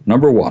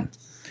 Number 1,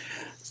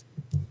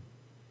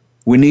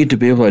 we need to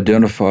be able to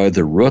identify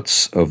the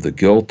roots of the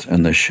guilt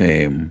and the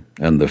shame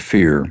and the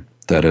fear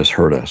that has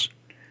hurt us.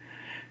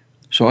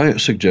 So I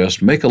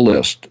suggest make a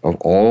list of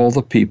all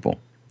the people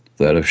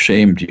that have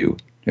shamed you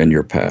in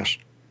your past.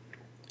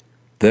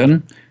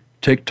 Then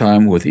take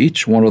time with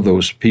each one of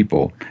those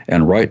people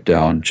and write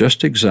down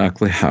just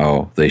exactly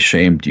how they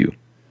shamed you,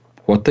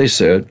 what they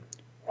said,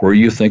 where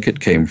you think it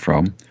came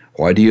from,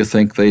 why do you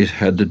think they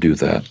had to do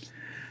that.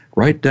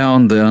 Write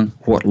down then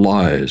what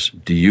lies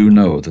do you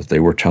know that they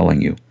were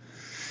telling you.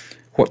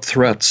 What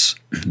threats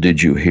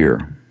did you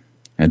hear?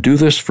 And do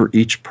this for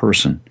each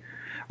person.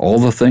 All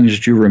the things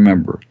that you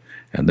remember,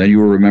 and then you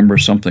will remember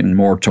something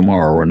more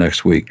tomorrow or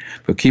next week.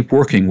 But keep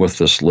working with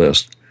this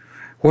list.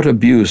 What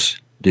abuse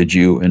did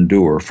you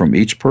endure from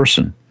each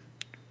person?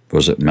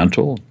 Was it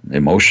mental,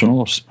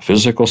 emotional,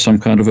 physical, some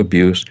kind of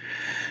abuse?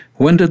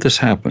 When did this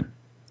happen?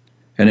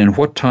 And in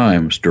what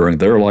times during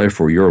their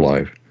life or your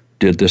life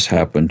did this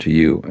happen to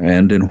you?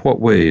 And in what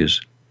ways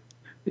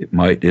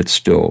might it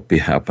still be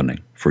happening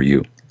for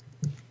you?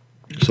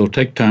 So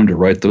take time to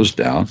write those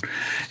down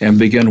and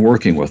begin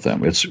working with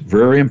them. It's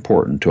very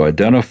important to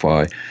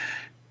identify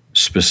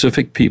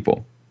specific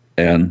people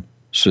and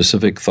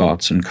specific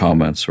thoughts and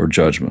comments or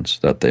judgments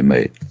that they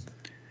made.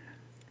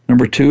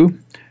 Number 2,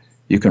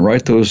 you can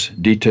write those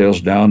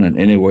details down in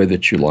any way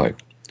that you like.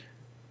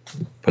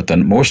 But the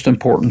most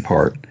important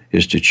part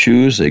is to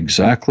choose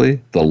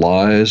exactly the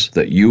lies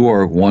that you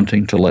are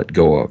wanting to let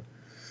go of.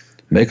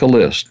 Make a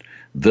list.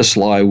 This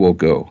lie will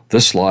go.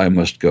 This lie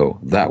must go.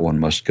 That one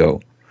must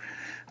go.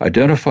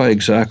 Identify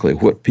exactly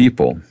what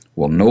people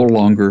will no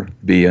longer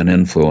be an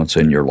influence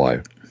in your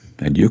life.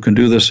 And you can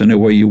do this any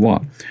way you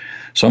want.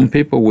 Some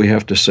people we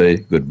have to say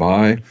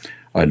goodbye.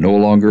 I no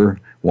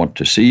longer want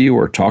to see you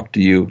or talk to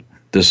you.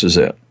 This is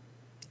it.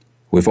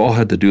 We've all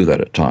had to do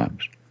that at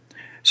times.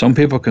 Some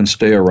people can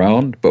stay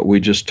around, but we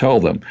just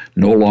tell them,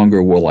 no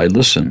longer will I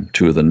listen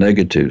to the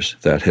negatives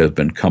that have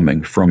been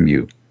coming from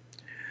you.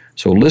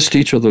 So list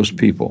each of those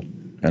people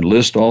and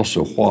list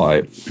also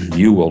why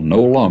you will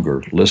no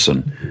longer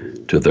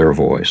listen to their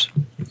voice.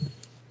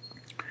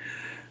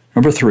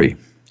 Number 3,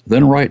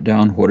 then write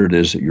down what it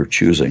is that you're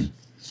choosing.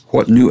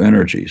 What new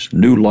energies,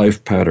 new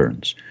life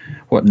patterns,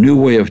 what new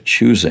way of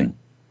choosing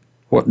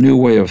What new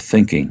way of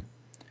thinking?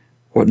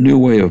 What new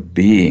way of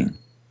being?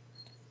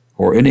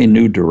 Or any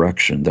new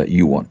direction that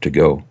you want to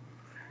go?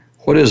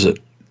 What is it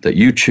that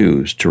you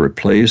choose to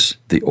replace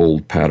the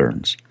old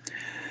patterns?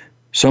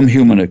 Some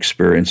human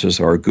experiences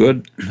are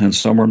good and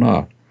some are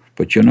not.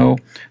 But you know,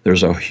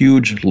 there's a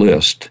huge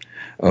list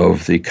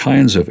of the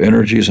kinds of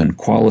energies and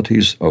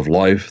qualities of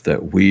life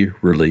that we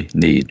really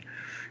need.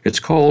 It's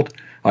called,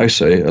 I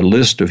say, a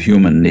list of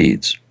human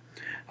needs.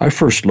 I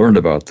first learned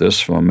about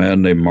this from a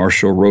man named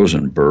Marshall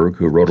Rosenberg,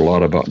 who wrote a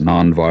lot about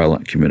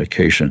nonviolent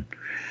communication.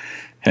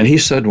 And he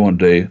said one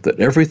day that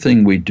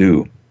everything we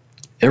do,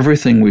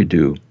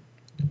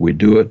 we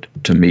do it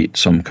to meet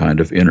some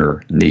kind of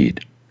inner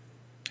need.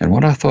 And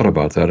when I thought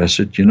about that, I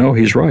said, you know,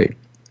 he's right.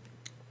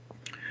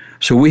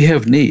 So we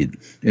have need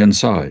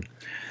inside.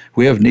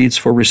 We have needs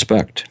for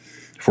respect,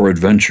 for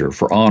adventure,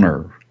 for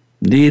honor,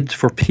 needs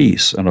for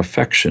peace and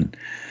affection.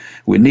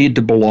 We need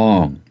to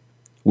belong.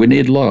 We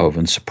need love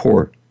and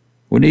support.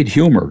 We need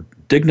humor,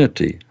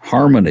 dignity,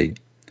 harmony,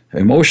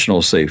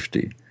 emotional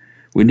safety.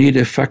 We need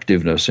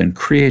effectiveness and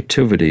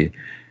creativity,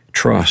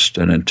 trust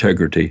and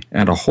integrity,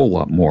 and a whole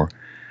lot more.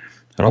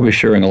 And I'll be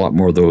sharing a lot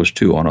more of those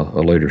too on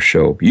a later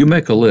show. You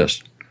make a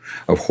list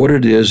of what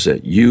it is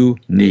that you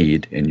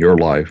need in your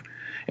life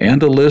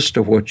and a list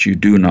of what you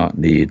do not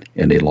need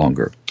any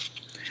longer.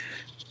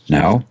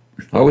 Now,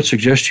 I would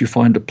suggest you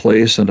find a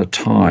place and a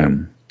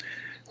time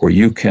where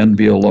you can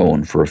be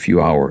alone for a few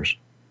hours,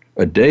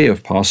 a day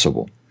if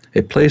possible.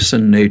 A place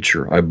in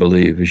nature, I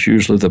believe, is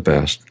usually the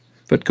best.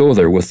 But go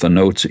there with the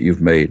notes that you've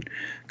made.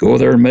 Go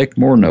there and make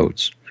more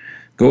notes.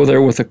 Go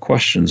there with the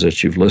questions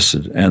that you've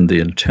listed and the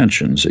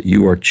intentions that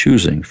you are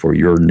choosing for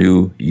your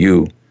new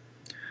you.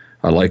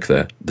 I like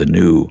that, the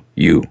new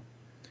you.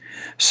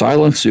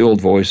 Silence the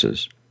old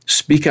voices.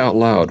 Speak out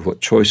loud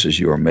what choices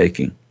you are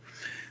making.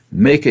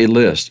 Make a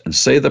list and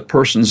say the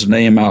person's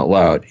name out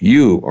loud.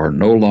 You are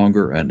no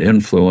longer an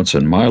influence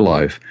in my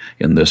life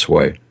in this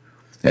way.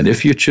 And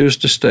if you choose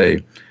to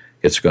stay,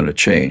 it's going to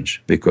change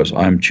because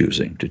I'm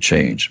choosing to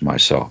change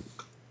myself.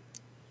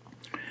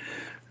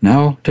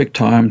 Now take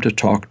time to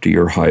talk to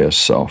your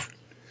highest self.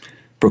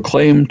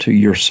 Proclaim to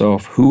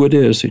yourself who it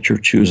is that you're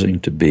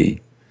choosing to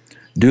be.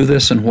 Do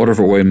this in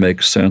whatever way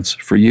makes sense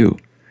for you.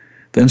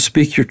 Then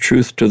speak your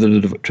truth to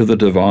the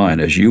divine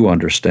as you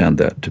understand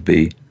that to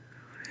be.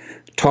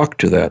 Talk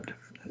to that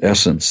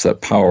essence, that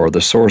power,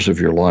 the source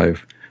of your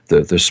life,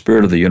 the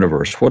spirit of the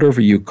universe,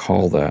 whatever you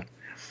call that,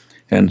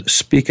 and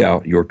speak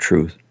out your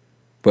truth.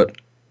 But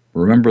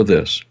remember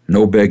this,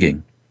 no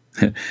begging.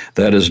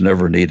 That is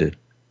never needed.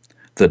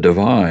 The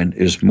divine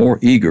is more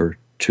eager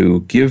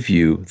to give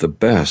you the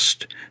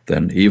best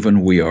than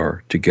even we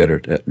are to get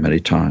it at many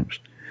times.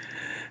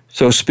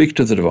 So speak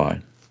to the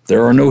divine.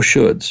 There are no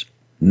shoulds,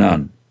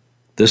 none.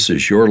 This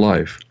is your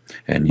life,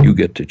 and you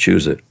get to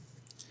choose it.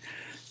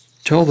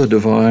 Tell the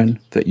divine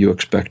that you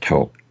expect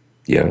help.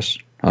 Yes,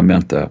 I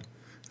meant that.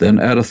 Then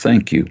add a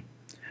thank you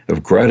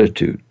of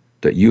gratitude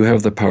that you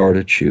have the power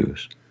to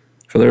choose.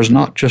 For there's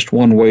not just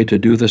one way to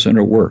do this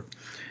inner work.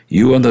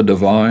 You and the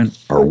divine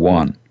are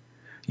one.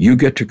 You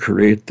get to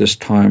create this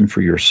time for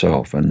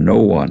yourself, and no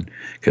one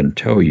can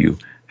tell you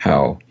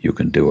how you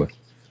can do it.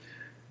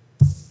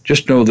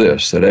 Just know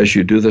this, that as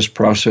you do this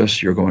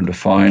process, you're going to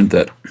find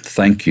that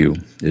thank you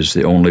is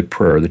the only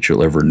prayer that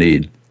you'll ever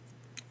need.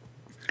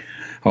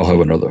 I'll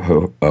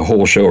have a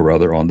whole show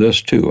on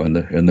this too in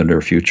the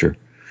near future.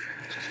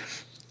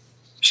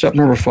 Step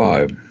number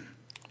 5,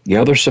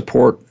 gather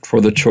support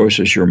for the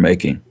choices you're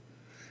making.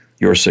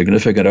 Your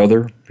significant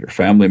other, your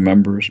family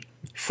members,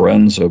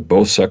 friends of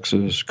both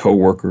sexes,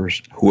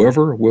 co-workers,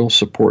 whoever will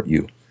support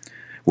you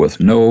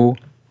with no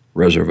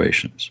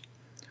reservations.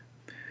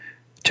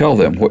 Tell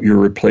them what you're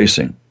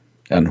replacing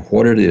and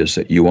what it is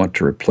that you want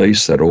to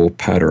replace that old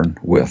pattern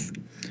with.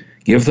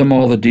 Give them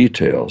all the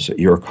details that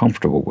you're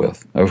comfortable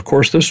with. Of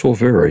course, this will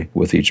vary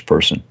with each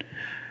person,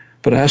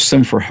 but ask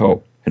them for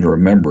help in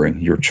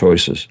remembering your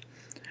choices.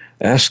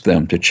 Ask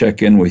them to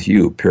check in with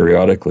you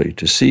periodically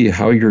to see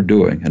how you're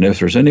doing and if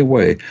there's any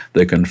way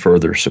they can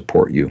further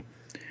support you.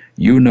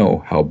 You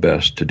know how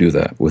best to do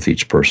that with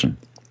each person.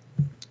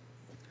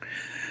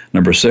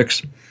 Number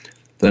 6,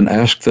 then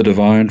ask the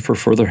divine for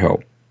further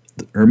help.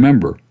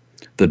 Remember,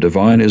 the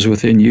divine is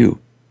within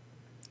you.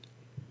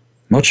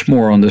 Much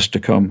more on this to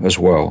come as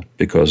well,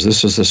 because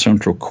this is the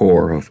central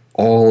core of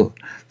all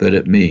that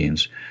it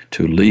means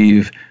to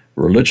leave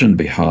religion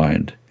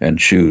behind and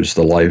choose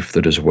the life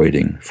that is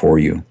waiting for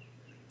you.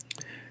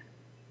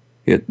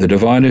 The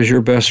divine is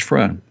your best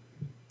friend,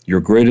 your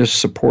greatest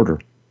supporter,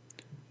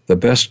 the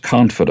best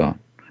confidant,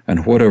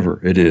 and whatever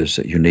it is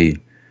that you need.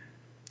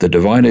 The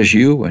divine is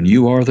you, and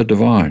you are the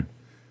divine.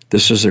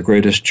 This is the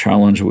greatest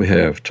challenge we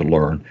have to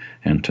learn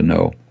and to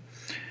know.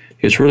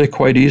 It's really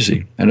quite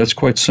easy, and it's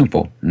quite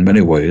simple in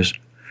many ways.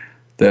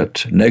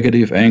 That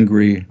negative,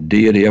 angry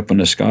deity up in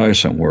the sky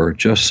somewhere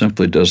just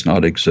simply does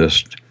not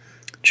exist.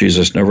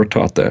 Jesus never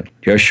taught that.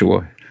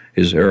 Yeshua,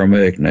 his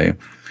Aramaic name,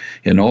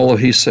 in all that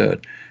he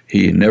said,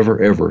 he never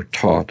ever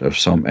taught of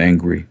some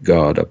angry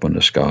God up in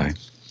the sky.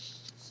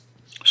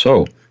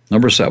 So,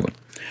 number 7,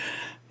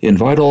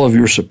 Invite all of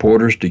your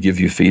supporters to give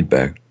you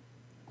feedback.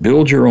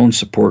 Build your own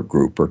support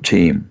group or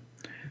team.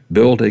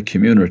 Build a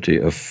community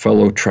of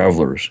fellow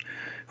travelers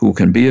who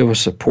can be of a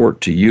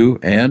support to you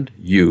and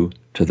you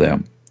to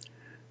them.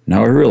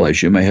 Now I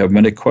realize you may have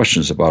many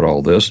questions about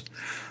all this,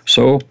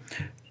 so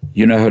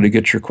you know how to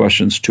get your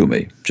questions to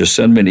me. Just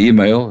send me an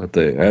email at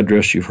the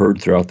address you've heard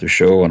throughout the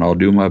show, and I'll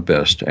do my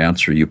best to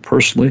answer you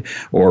personally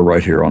or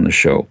right here on the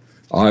show.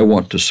 I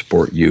want to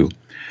support you.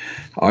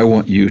 I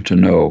want you to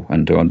know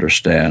and to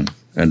understand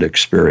and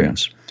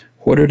experience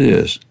what it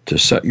is to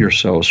set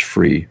yourselves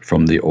free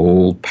from the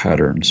old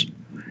patterns.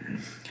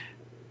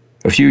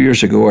 A few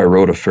years ago, I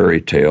wrote a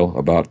fairy tale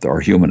about our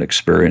human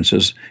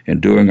experiences in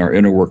doing our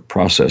inner work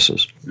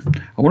processes.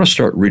 I want to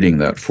start reading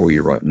that for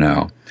you right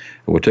now.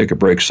 We'll take a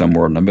break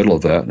somewhere in the middle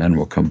of that, and then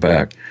we'll come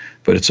back.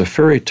 But it's a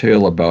fairy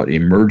tale about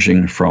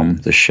emerging from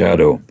the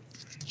shadow.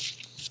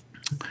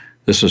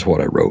 This is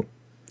what I wrote.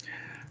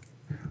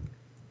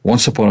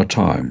 Once upon a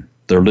time,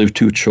 there lived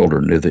two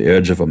children near the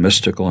edge of a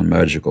mystical and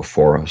magical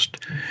forest.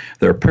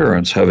 Their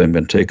parents having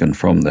been taken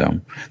from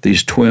them,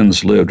 these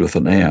twins lived with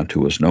an aunt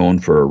who was known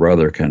for her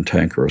rather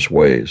cantankerous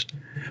ways.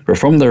 For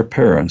from their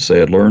parents they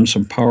had learned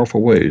some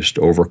powerful ways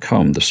to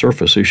overcome the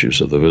surface issues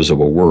of the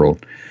visible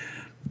world.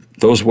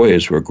 Those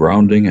ways were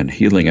grounding and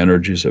healing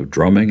energies of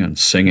drumming and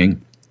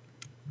singing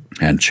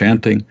and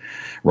chanting,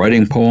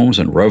 writing poems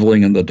and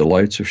reveling in the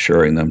delights of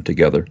sharing them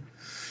together.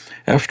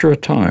 After a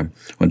time,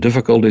 when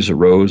difficulties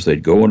arose,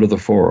 they'd go into the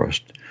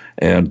forest,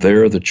 and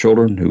there the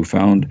children who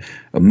found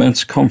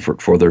immense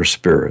comfort for their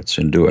spirits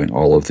in doing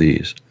all of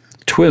these.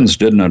 Twins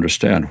didn't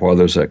understand why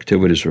those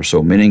activities were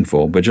so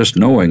meaningful, but just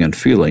knowing and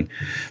feeling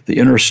the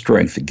inner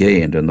strength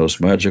gained in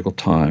those magical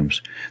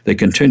times, they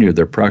continued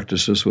their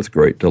practices with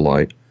great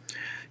delight.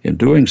 In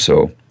doing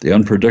so, the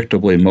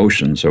unpredictable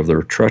emotions of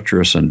their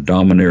treacherous and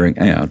domineering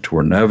aunt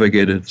were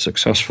navigated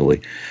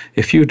successfully,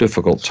 a few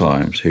difficult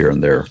times here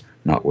and there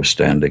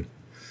notwithstanding.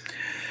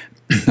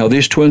 Now,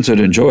 these twins had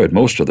enjoyed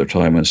most of their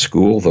time in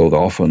school, though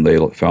often they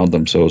found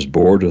themselves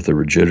bored with the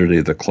rigidity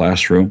of the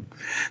classroom.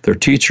 Their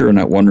teacher in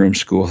that one-room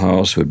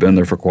schoolhouse, who had been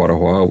there for quite a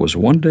while, was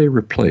one day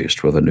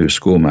replaced with a new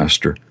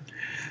schoolmaster.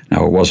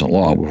 Now, it wasn't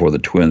long before the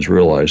twins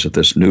realized that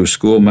this new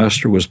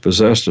schoolmaster was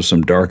possessed of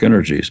some dark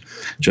energies,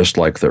 just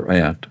like their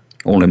aunt,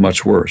 only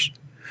much worse.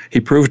 He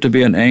proved to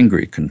be an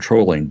angry,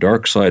 controlling,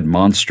 dark-side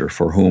monster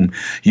for whom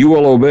 "you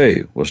will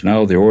obey" was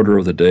now the order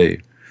of the day.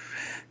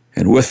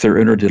 And with their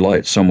inner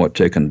delight somewhat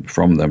taken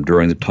from them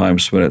during the time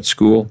spent at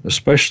school,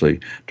 especially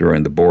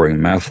during the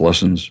boring math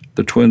lessons,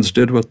 the twins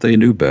did what they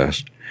knew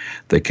best.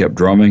 They kept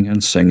drumming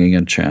and singing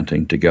and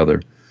chanting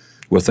together.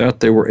 With that,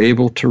 they were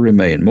able to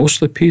remain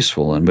mostly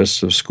peaceful in the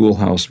midst of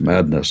schoolhouse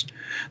madness,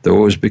 though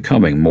it was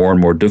becoming more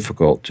and more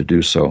difficult to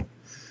do so.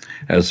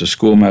 As the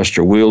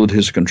schoolmaster wielded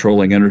his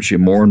controlling energy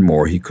more and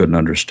more, he couldn't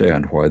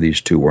understand why these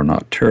two were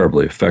not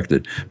terribly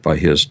affected by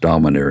his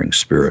domineering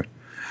spirit.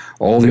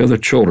 All the other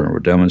children were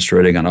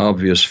demonstrating an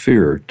obvious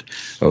fear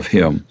of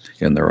him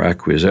in their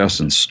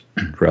acquiescence,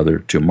 rather,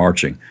 to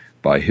marching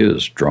by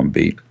his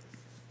drumbeat.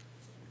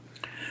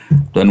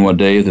 Then one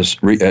day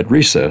at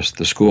recess,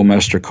 the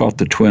schoolmaster caught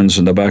the twins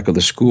in the back of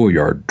the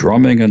schoolyard,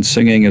 drumming and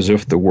singing as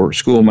if the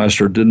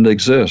schoolmaster didn't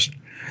exist.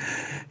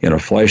 In a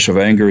flash of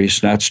anger, he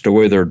snatched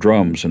away their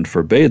drums and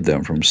forbade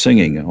them from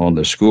singing on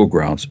the school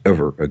grounds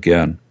ever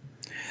again.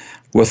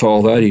 With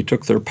all that, he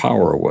took their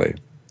power away.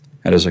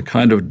 And as a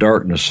kind of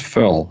darkness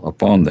fell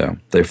upon them,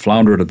 they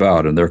floundered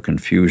about in their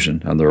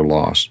confusion and their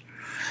loss.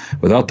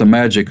 Without the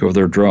magic of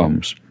their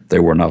drums, they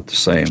were not the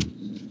same.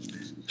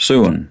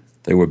 Soon,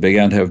 they would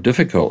begin to have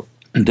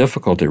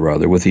difficulty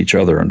with each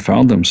other and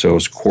found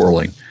themselves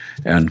quarreling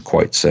and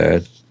quite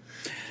sad.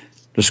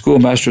 The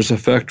schoolmaster's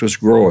effect was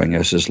growing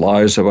as his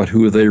lies about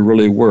who they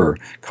really were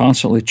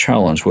constantly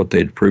challenged what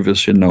they'd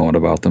previously known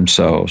about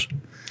themselves.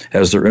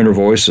 As their inner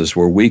voices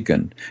were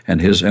weakened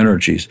and his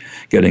energies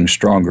getting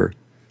stronger,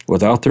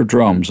 without their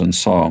drums and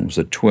songs,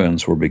 the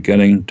twins were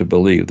beginning to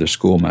believe the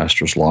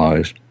schoolmaster's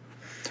lies.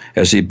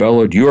 As he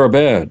bellowed, "You are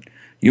bad.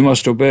 You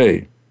must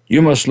obey.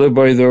 You must live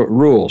by the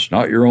rules,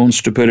 not your own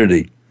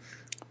stupidity.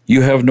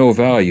 You have no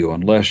value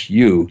unless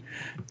you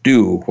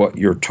do what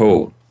you're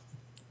told."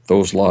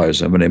 Those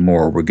lies and many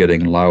more were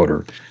getting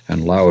louder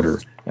and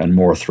louder and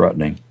more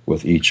threatening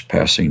with each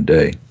passing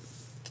day.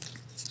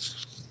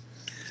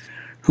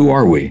 Who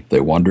are we?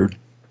 They wondered.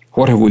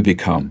 What have we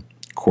become?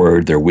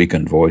 Queried their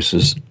weakened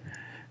voices.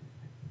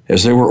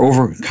 As they were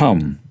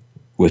overcome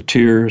with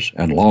tears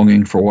and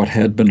longing for what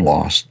had been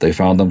lost, they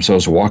found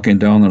themselves walking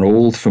down an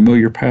old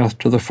familiar path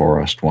to the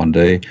forest one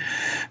day.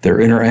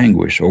 Their inner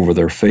anguish over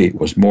their fate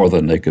was more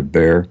than they could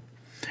bear.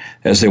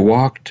 As they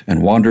walked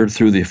and wandered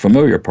through the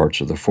familiar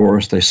parts of the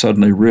forest, they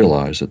suddenly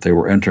realized that they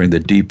were entering the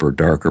deeper,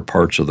 darker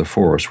parts of the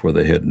forest where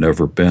they had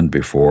never been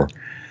before.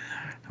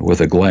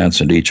 With a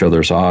glance into each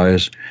other's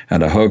eyes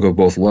and a hug of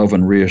both love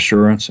and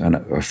reassurance and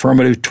an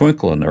affirmative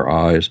twinkle in their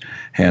eyes,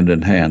 hand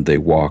in hand they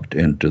walked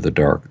into the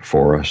dark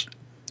forest.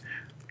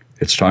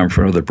 It's time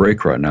for another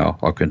break right now.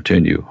 I'll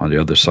continue on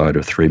the other side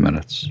of 3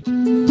 minutes.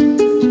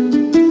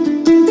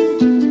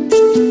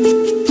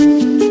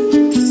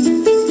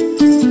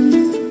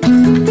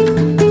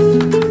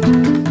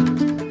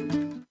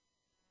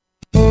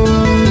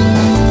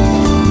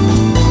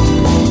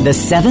 the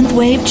Seventh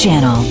Wave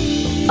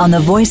Channel on the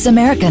Voice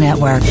America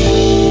Network.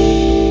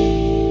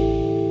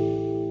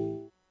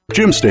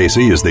 Jim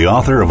Stacy is the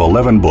author of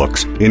 11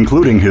 books,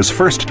 including his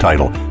first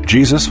title,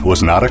 Jesus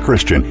Was Not a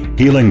Christian,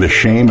 Healing the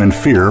Shame and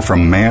Fear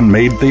from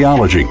Man-Made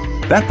Theology.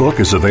 That book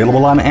is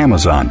available on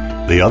Amazon.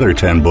 The other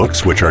 10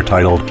 books, which are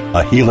titled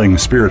A Healing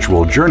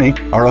Spiritual Journey,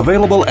 are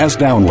available as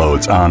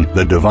downloads on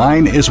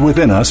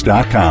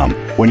thedivineiswithinus.com.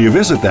 When you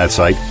visit that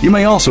site, you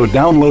may also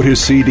download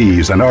his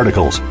CDs and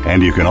articles,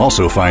 and you can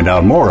also find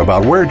out more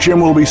about where Jim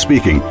will be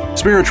speaking,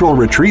 spiritual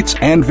retreats,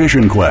 and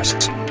vision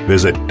quests.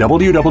 Visit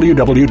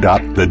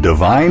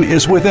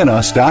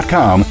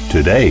www.thedivineiswithinus.com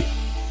today.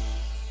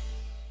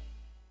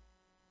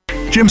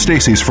 Jim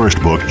Stacy's first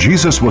book,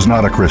 Jesus Was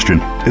Not a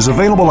Christian, is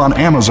available on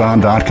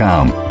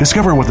Amazon.com.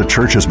 Discover what the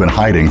church has been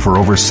hiding for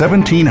over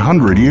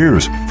 1,700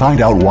 years.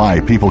 Find out why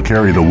people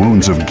carry the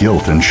wounds of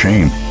guilt and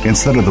shame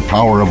instead of the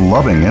power of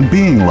loving and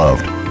being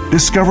loved.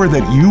 Discover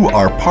that you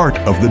are part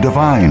of the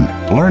divine.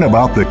 Learn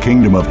about the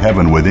kingdom of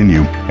heaven within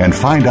you and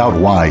find out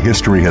why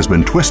history has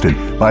been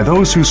twisted by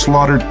those who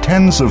slaughtered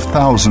tens of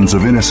thousands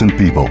of innocent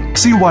people.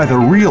 See why the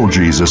real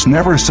Jesus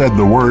never said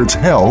the words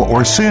hell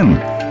or sin.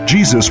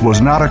 Jesus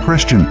Was Not a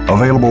Christian.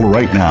 Available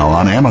right now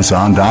on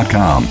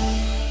Amazon.com.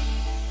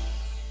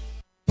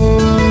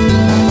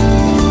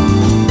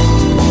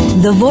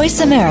 The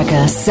Voice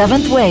America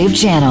Seventh Wave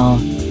Channel.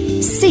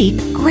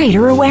 Seek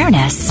greater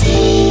awareness.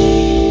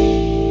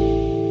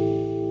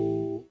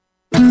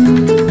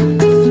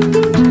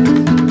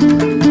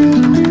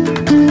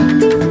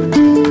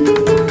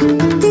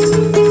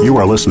 You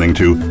are listening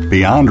to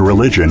Beyond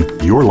Religion,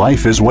 Your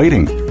Life is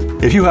Waiting.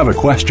 If you have a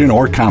question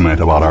or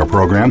comment about our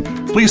program,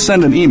 please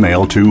send an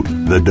email to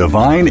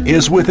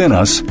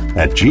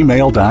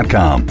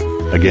thedivineiswithinus@gmail.com.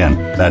 Again,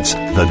 that's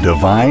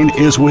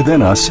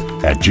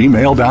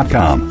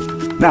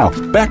thedivineiswithinus@gmail.com. Now,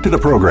 back to the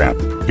program.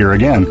 Here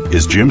again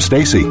is Jim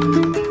Stacy.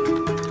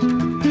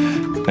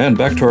 And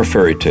back to our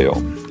fairy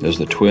tale, as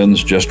the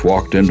twins just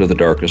walked into the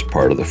darkest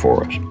part of the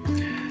forest.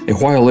 A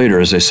while later,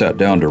 as they sat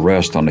down to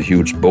rest on a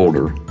huge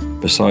boulder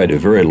beside a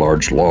very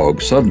large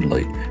log,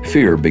 suddenly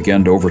fear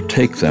began to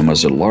overtake them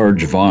as a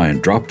large vine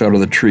dropped out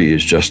of the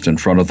trees just in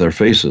front of their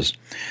faces.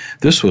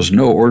 This was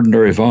no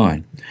ordinary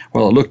vine.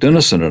 While it looked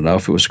innocent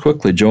enough, it was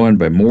quickly joined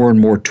by more and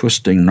more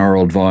twisting,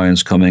 gnarled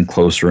vines coming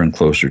closer and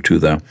closer to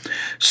them.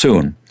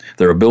 Soon,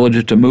 their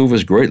ability to move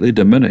was greatly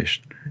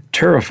diminished.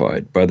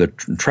 Terrified by the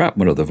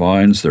entrapment of the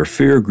vines, their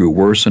fear grew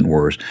worse and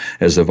worse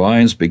as the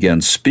vines began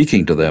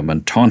speaking to them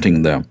and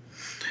taunting them.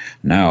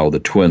 Now the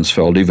twins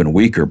felt even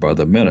weaker by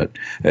the minute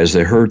as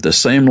they heard the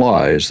same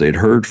lies they'd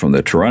heard from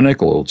the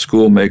tyrannical old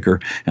schoolmaker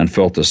and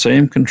felt the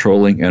same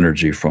controlling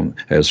energy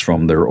as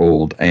from their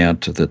old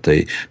aunt that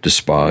they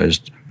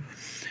despised.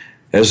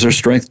 As their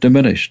strength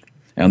diminished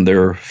and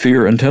their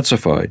fear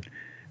intensified,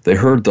 they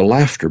heard the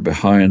laughter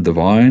behind the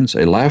vines,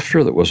 a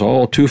laughter that was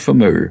all too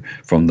familiar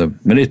from the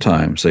many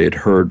times they had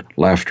heard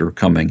laughter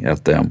coming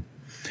at them.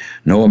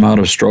 No amount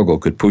of struggle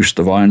could push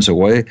the vines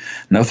away.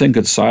 Nothing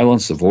could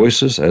silence the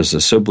voices as the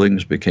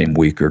siblings became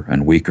weaker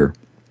and weaker.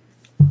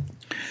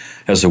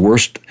 As the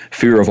worst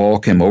fear of all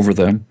came over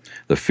them,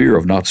 the fear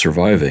of not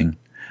surviving,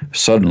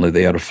 suddenly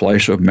they had a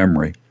flash of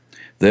memory.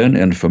 Then,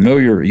 in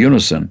familiar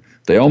unison,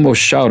 they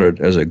almost shouted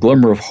as a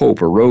glimmer of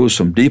hope arose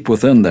from deep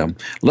within them.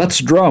 "Let's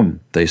drum,"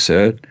 they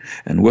said,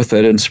 and with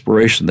that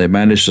inspiration they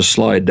managed to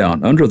slide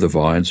down under the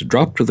vines,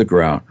 drop to the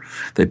ground.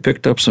 They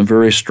picked up some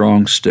very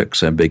strong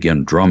sticks and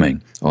began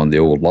drumming on the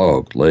old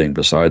log laying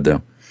beside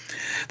them.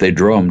 They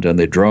drummed and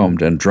they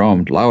drummed and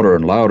drummed louder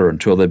and louder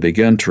until they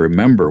began to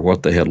remember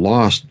what they had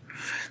lost.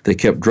 They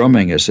kept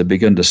drumming as they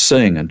began to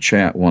sing and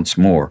chant once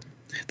more.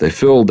 They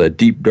filled that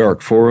deep,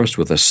 dark forest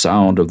with the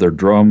sound of their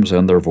drums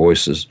and their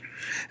voices.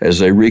 As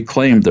they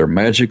reclaimed their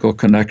magical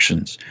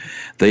connections,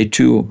 they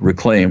too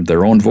reclaimed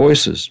their own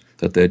voices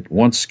that they'd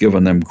once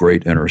given them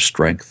great inner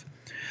strength.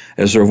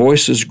 As their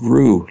voices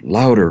grew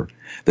louder,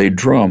 they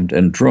drummed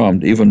and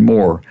drummed even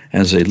more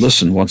as they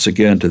listened once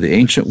again to the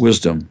ancient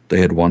wisdom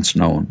they had once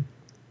known.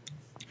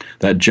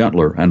 That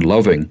gentler and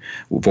loving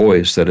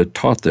voice that had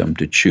taught them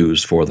to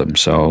choose for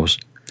themselves.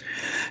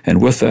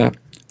 And with that,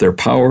 their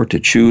power to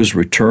choose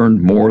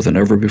returned more than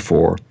ever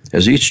before.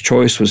 As each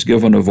choice was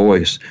given a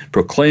voice,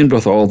 proclaimed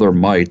with all their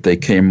might, they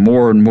came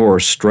more and more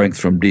strength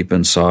from deep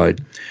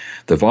inside.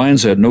 The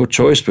vines had no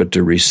choice but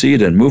to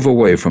recede and move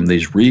away from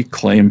these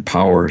reclaimed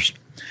powers.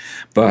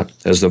 But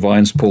as the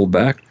vines pulled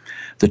back,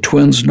 the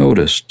twins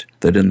noticed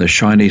that in the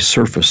shiny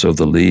surface of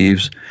the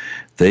leaves,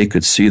 they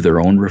could see their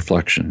own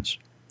reflections.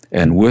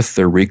 And with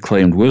their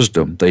reclaimed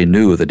wisdom, they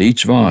knew that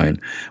each vine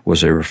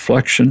was a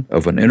reflection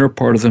of an inner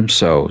part of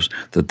themselves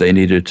that they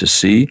needed to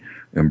see,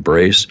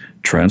 embrace,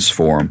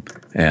 transform,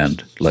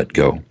 and let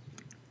go.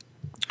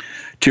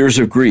 Tears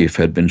of grief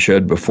had been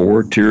shed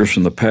before, tears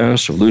from the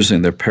past of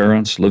losing their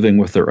parents, living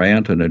with their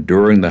aunt, and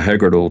enduring the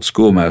haggard old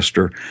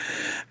schoolmaster.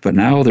 But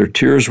now their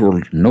tears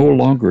were no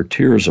longer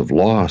tears of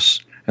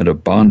loss and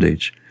of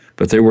bondage,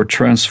 but they were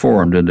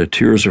transformed into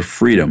tears of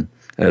freedom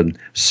and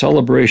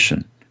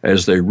celebration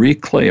as they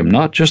reclaim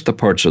not just the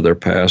parts of their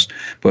past,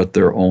 but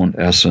their own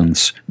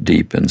essence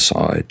deep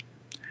inside.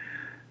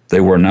 They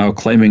were now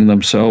claiming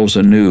themselves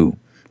anew,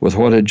 with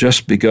what had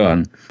just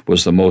begun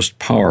was the most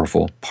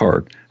powerful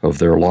part of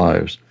their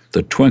lives.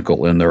 The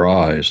twinkle in their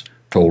eyes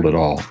told it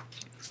all.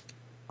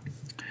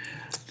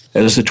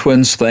 As the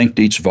twins thanked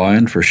each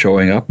vine for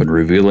showing up and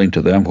revealing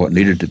to them what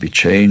needed to be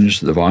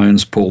changed, the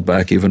vines pulled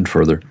back even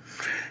further.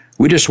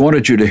 "We just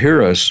wanted you to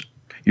hear us.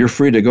 You're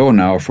free to go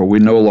now, for we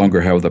no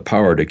longer have the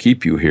power to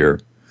keep you here."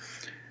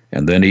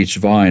 And then each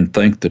vine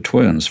thanked the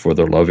twins for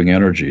their loving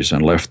energies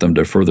and left them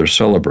to further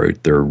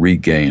celebrate their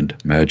regained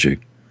magic.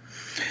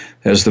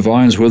 As the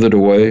vines withered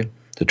away,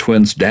 the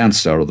twins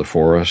danced out of the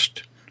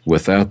forest.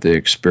 With that, they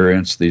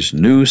experienced these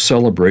new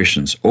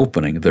celebrations,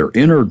 opening their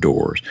inner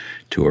doors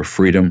to a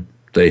freedom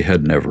they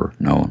had never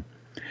known.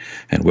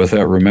 And with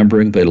that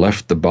remembering, they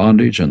left the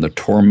bondage and the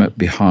torment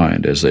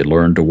behind as they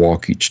learned to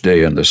walk each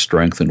day in the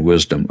strength and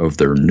wisdom of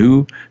their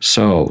new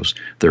selves,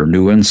 their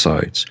new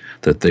insights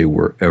that they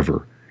were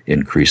ever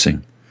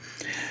increasing.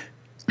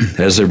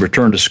 As they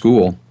returned to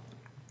school,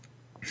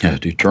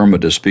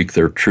 determined to speak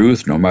their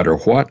truth no matter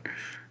what,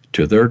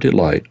 to their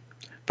delight,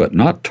 but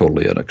not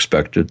totally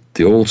unexpected,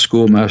 the old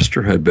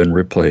schoolmaster had been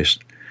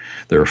replaced.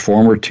 Their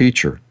former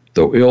teacher,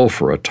 though ill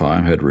for a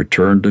time, had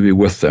returned to be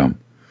with them.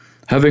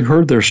 Having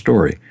heard their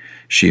story,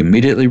 she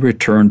immediately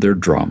returned their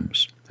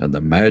drums, and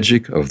the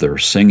magic of their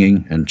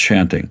singing and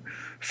chanting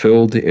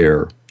filled the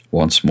air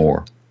once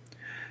more.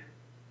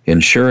 In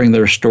sharing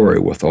their story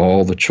with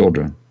all the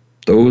children,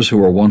 those who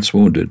were once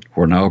wounded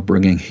were now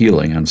bringing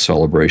healing and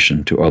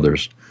celebration to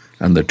others,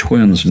 and the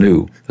twins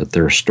knew that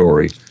their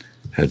story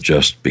had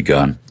just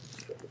begun.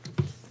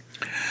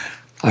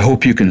 I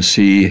hope you can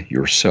see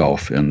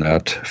yourself in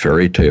that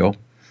fairy tale.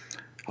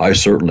 I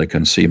certainly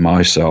can see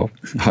myself.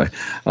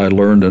 I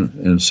learned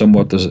in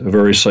somewhat the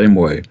very same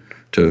way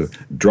to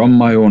drum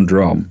my own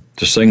drum,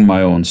 to sing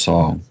my own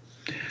song.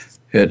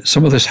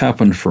 Some of this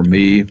happened for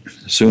me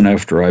soon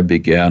after I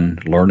began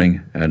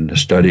learning and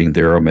studying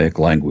the Aramaic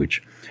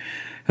language.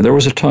 And there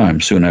was a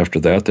time soon after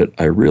that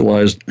I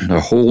realized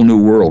a whole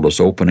new world was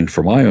opening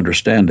for my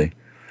understanding.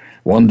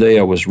 One day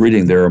I was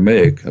reading the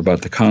Aramaic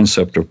about the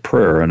concept of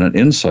prayer, and an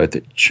insight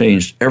that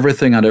changed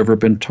everything I'd ever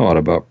been taught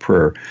about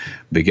prayer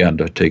began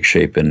to take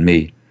shape in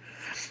me.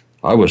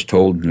 I was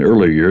told in the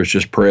earlier years,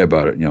 just pray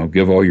about it,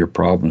 give all your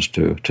problems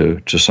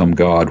to some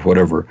God,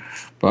 whatever.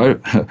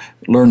 But I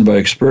learned by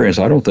experience,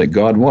 I don't think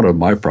God wanted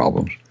my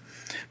problems.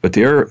 But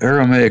the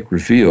Aramaic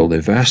revealed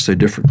a vastly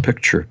different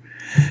picture.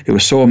 It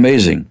was so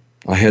amazing,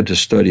 I had to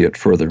study it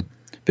further,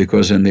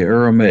 because in the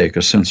Aramaic,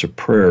 a sense of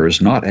prayer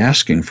is not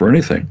asking for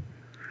anything.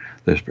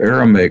 The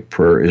Aramaic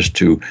prayer is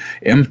to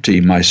empty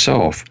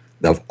myself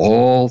of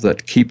all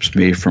that keeps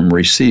me from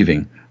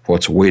receiving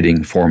what's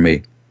waiting for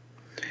me.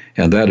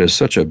 And that is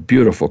such a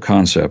beautiful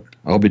concept.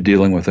 I'll be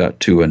dealing with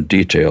that too in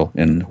detail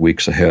in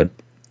weeks ahead.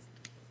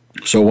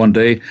 So one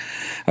day,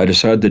 I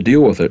decided to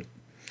deal with it,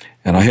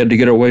 and I had to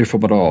get away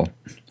from it all.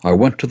 I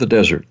went to the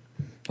desert.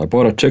 I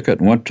bought a ticket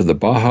and went to the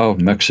Baja of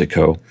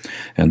Mexico,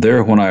 and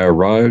there when I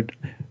arrived,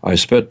 I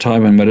spent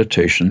time in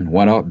meditation,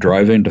 went out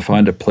driving to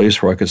find a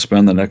place where I could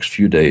spend the next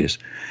few days.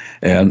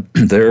 And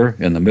there,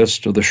 in the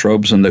midst of the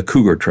shrubs and the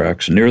cougar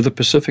tracks near the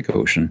Pacific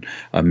Ocean,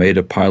 I made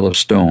a pile of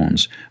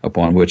stones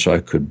upon which I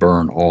could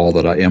burn all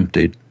that I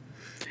emptied.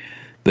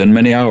 Then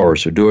many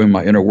hours of doing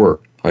my inner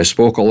work, I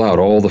spoke aloud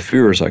all the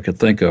fears I could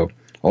think of,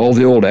 all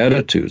the old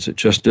attitudes that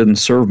just didn't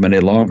serve me any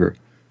longer,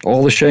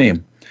 all the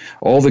shame,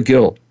 all the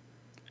guilt,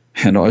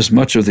 and as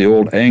much of the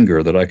old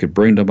anger that I could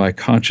bring to my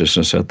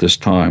consciousness at this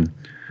time.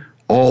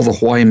 All the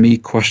why me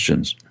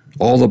questions,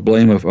 all the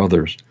blame of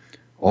others,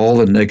 all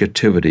the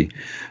negativity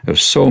of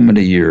so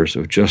many years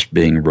of just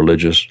being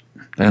religious,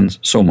 and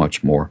so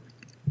much more.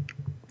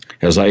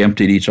 As I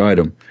emptied each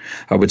item,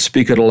 I would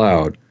speak it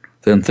aloud,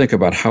 then think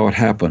about how it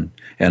happened,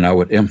 and I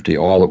would empty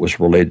all that was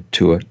related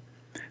to it.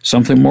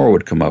 Something more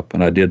would come up,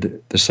 and I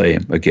did the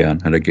same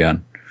again and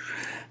again.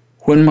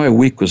 When my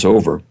week was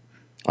over,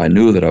 I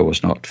knew that I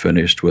was not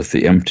finished with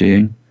the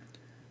emptying,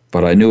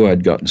 but I knew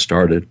I'd gotten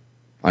started.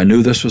 I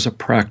knew this was a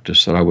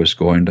practice that I was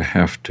going to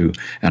have to,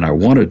 and I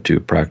wanted to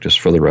practice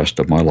for the rest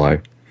of my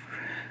life.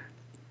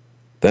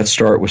 That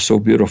start was so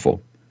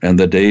beautiful, and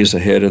the days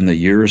ahead and the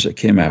years that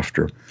came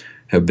after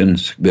have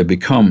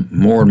become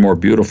more and more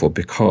beautiful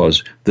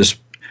because this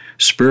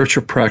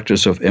spiritual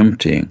practice of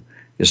emptying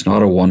is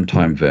not a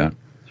one-time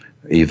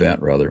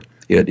event.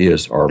 It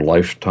is our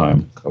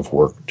lifetime of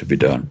work to be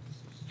done.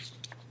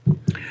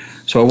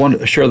 So I want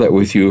to share that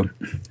with you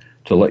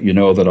to let you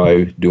know that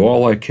I do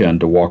all I can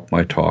to walk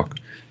my talk.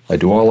 I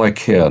do all I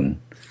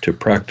can to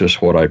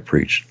practice what I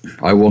preach.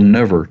 I will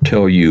never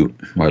tell you,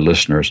 my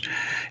listeners,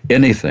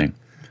 anything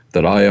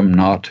that I am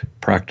not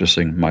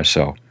practicing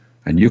myself.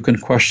 And you can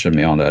question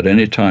me on that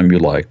anytime you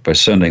like by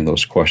sending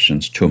those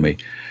questions to me.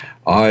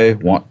 I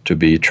want to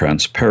be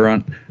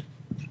transparent.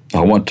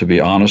 I want to be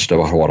honest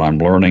about what I'm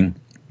learning,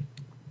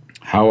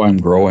 how I'm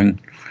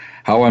growing,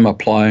 how I'm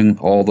applying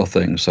all the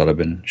things that I've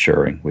been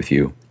sharing with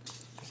you.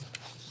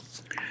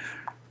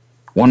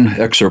 One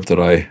excerpt that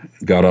I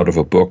got out of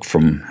a book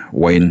from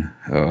Wayne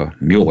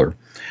Mueller,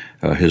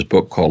 his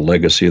book called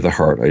Legacy of the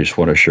Heart, I just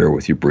want to share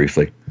with you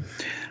briefly.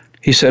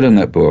 He said in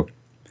that book,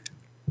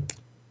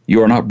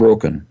 "You are not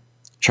broken.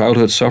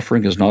 Childhood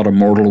suffering is not a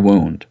mortal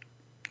wound.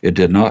 It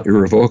did not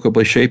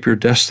irrevocably shape your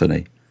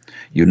destiny.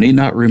 You need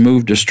not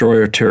remove, destroy,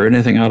 or tear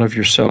anything out of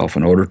yourself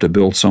in order to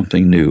build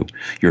something new.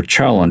 Your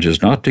challenge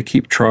is not to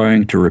keep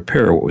trying to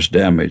repair what was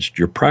damaged.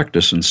 Your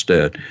practice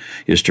instead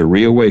is to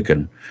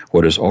reawaken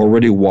what is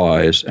already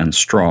wise and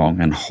strong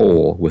and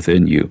whole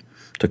within you,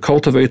 to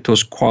cultivate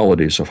those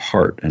qualities of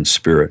heart and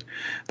spirit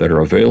that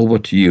are available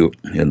to you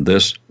in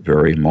this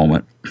very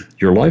moment.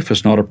 Your life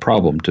is not a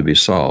problem to be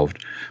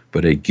solved,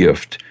 but a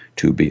gift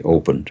to be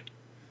opened."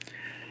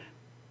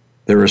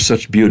 There is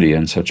such beauty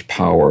and such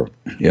power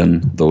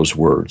in those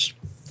words.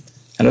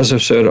 And as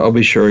I've said, I'll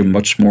be sharing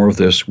much more of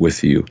this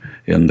with you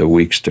in the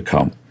weeks to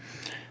come.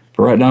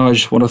 But right now, I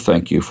just want to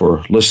thank you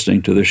for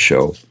listening to this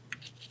show.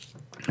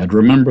 And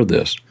remember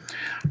this,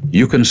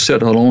 you can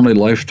sit a lonely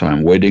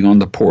lifetime waiting on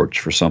the porch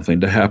for something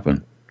to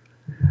happen.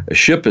 A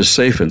ship is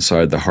safe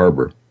inside the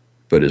harbor,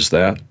 but is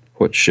that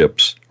what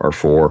ships are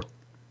for?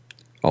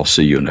 I'll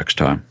see you next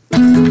time.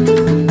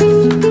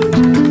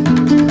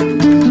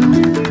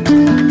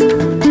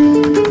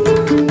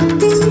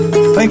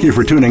 Thank you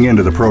for tuning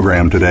into the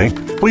program today.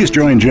 Please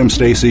join Jim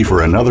Stacy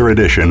for another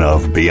edition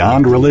of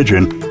Beyond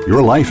Religion,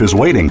 Your Life is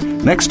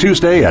Waiting, next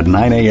Tuesday at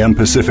 9 a.m.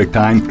 Pacific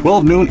Time,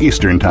 12 noon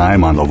Eastern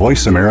Time on the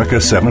Voice America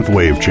 7th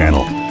Wave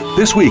Channel.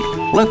 This week,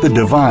 let the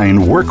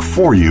divine work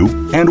for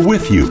you and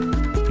with you.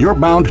 You're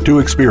bound to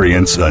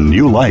experience a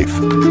new life.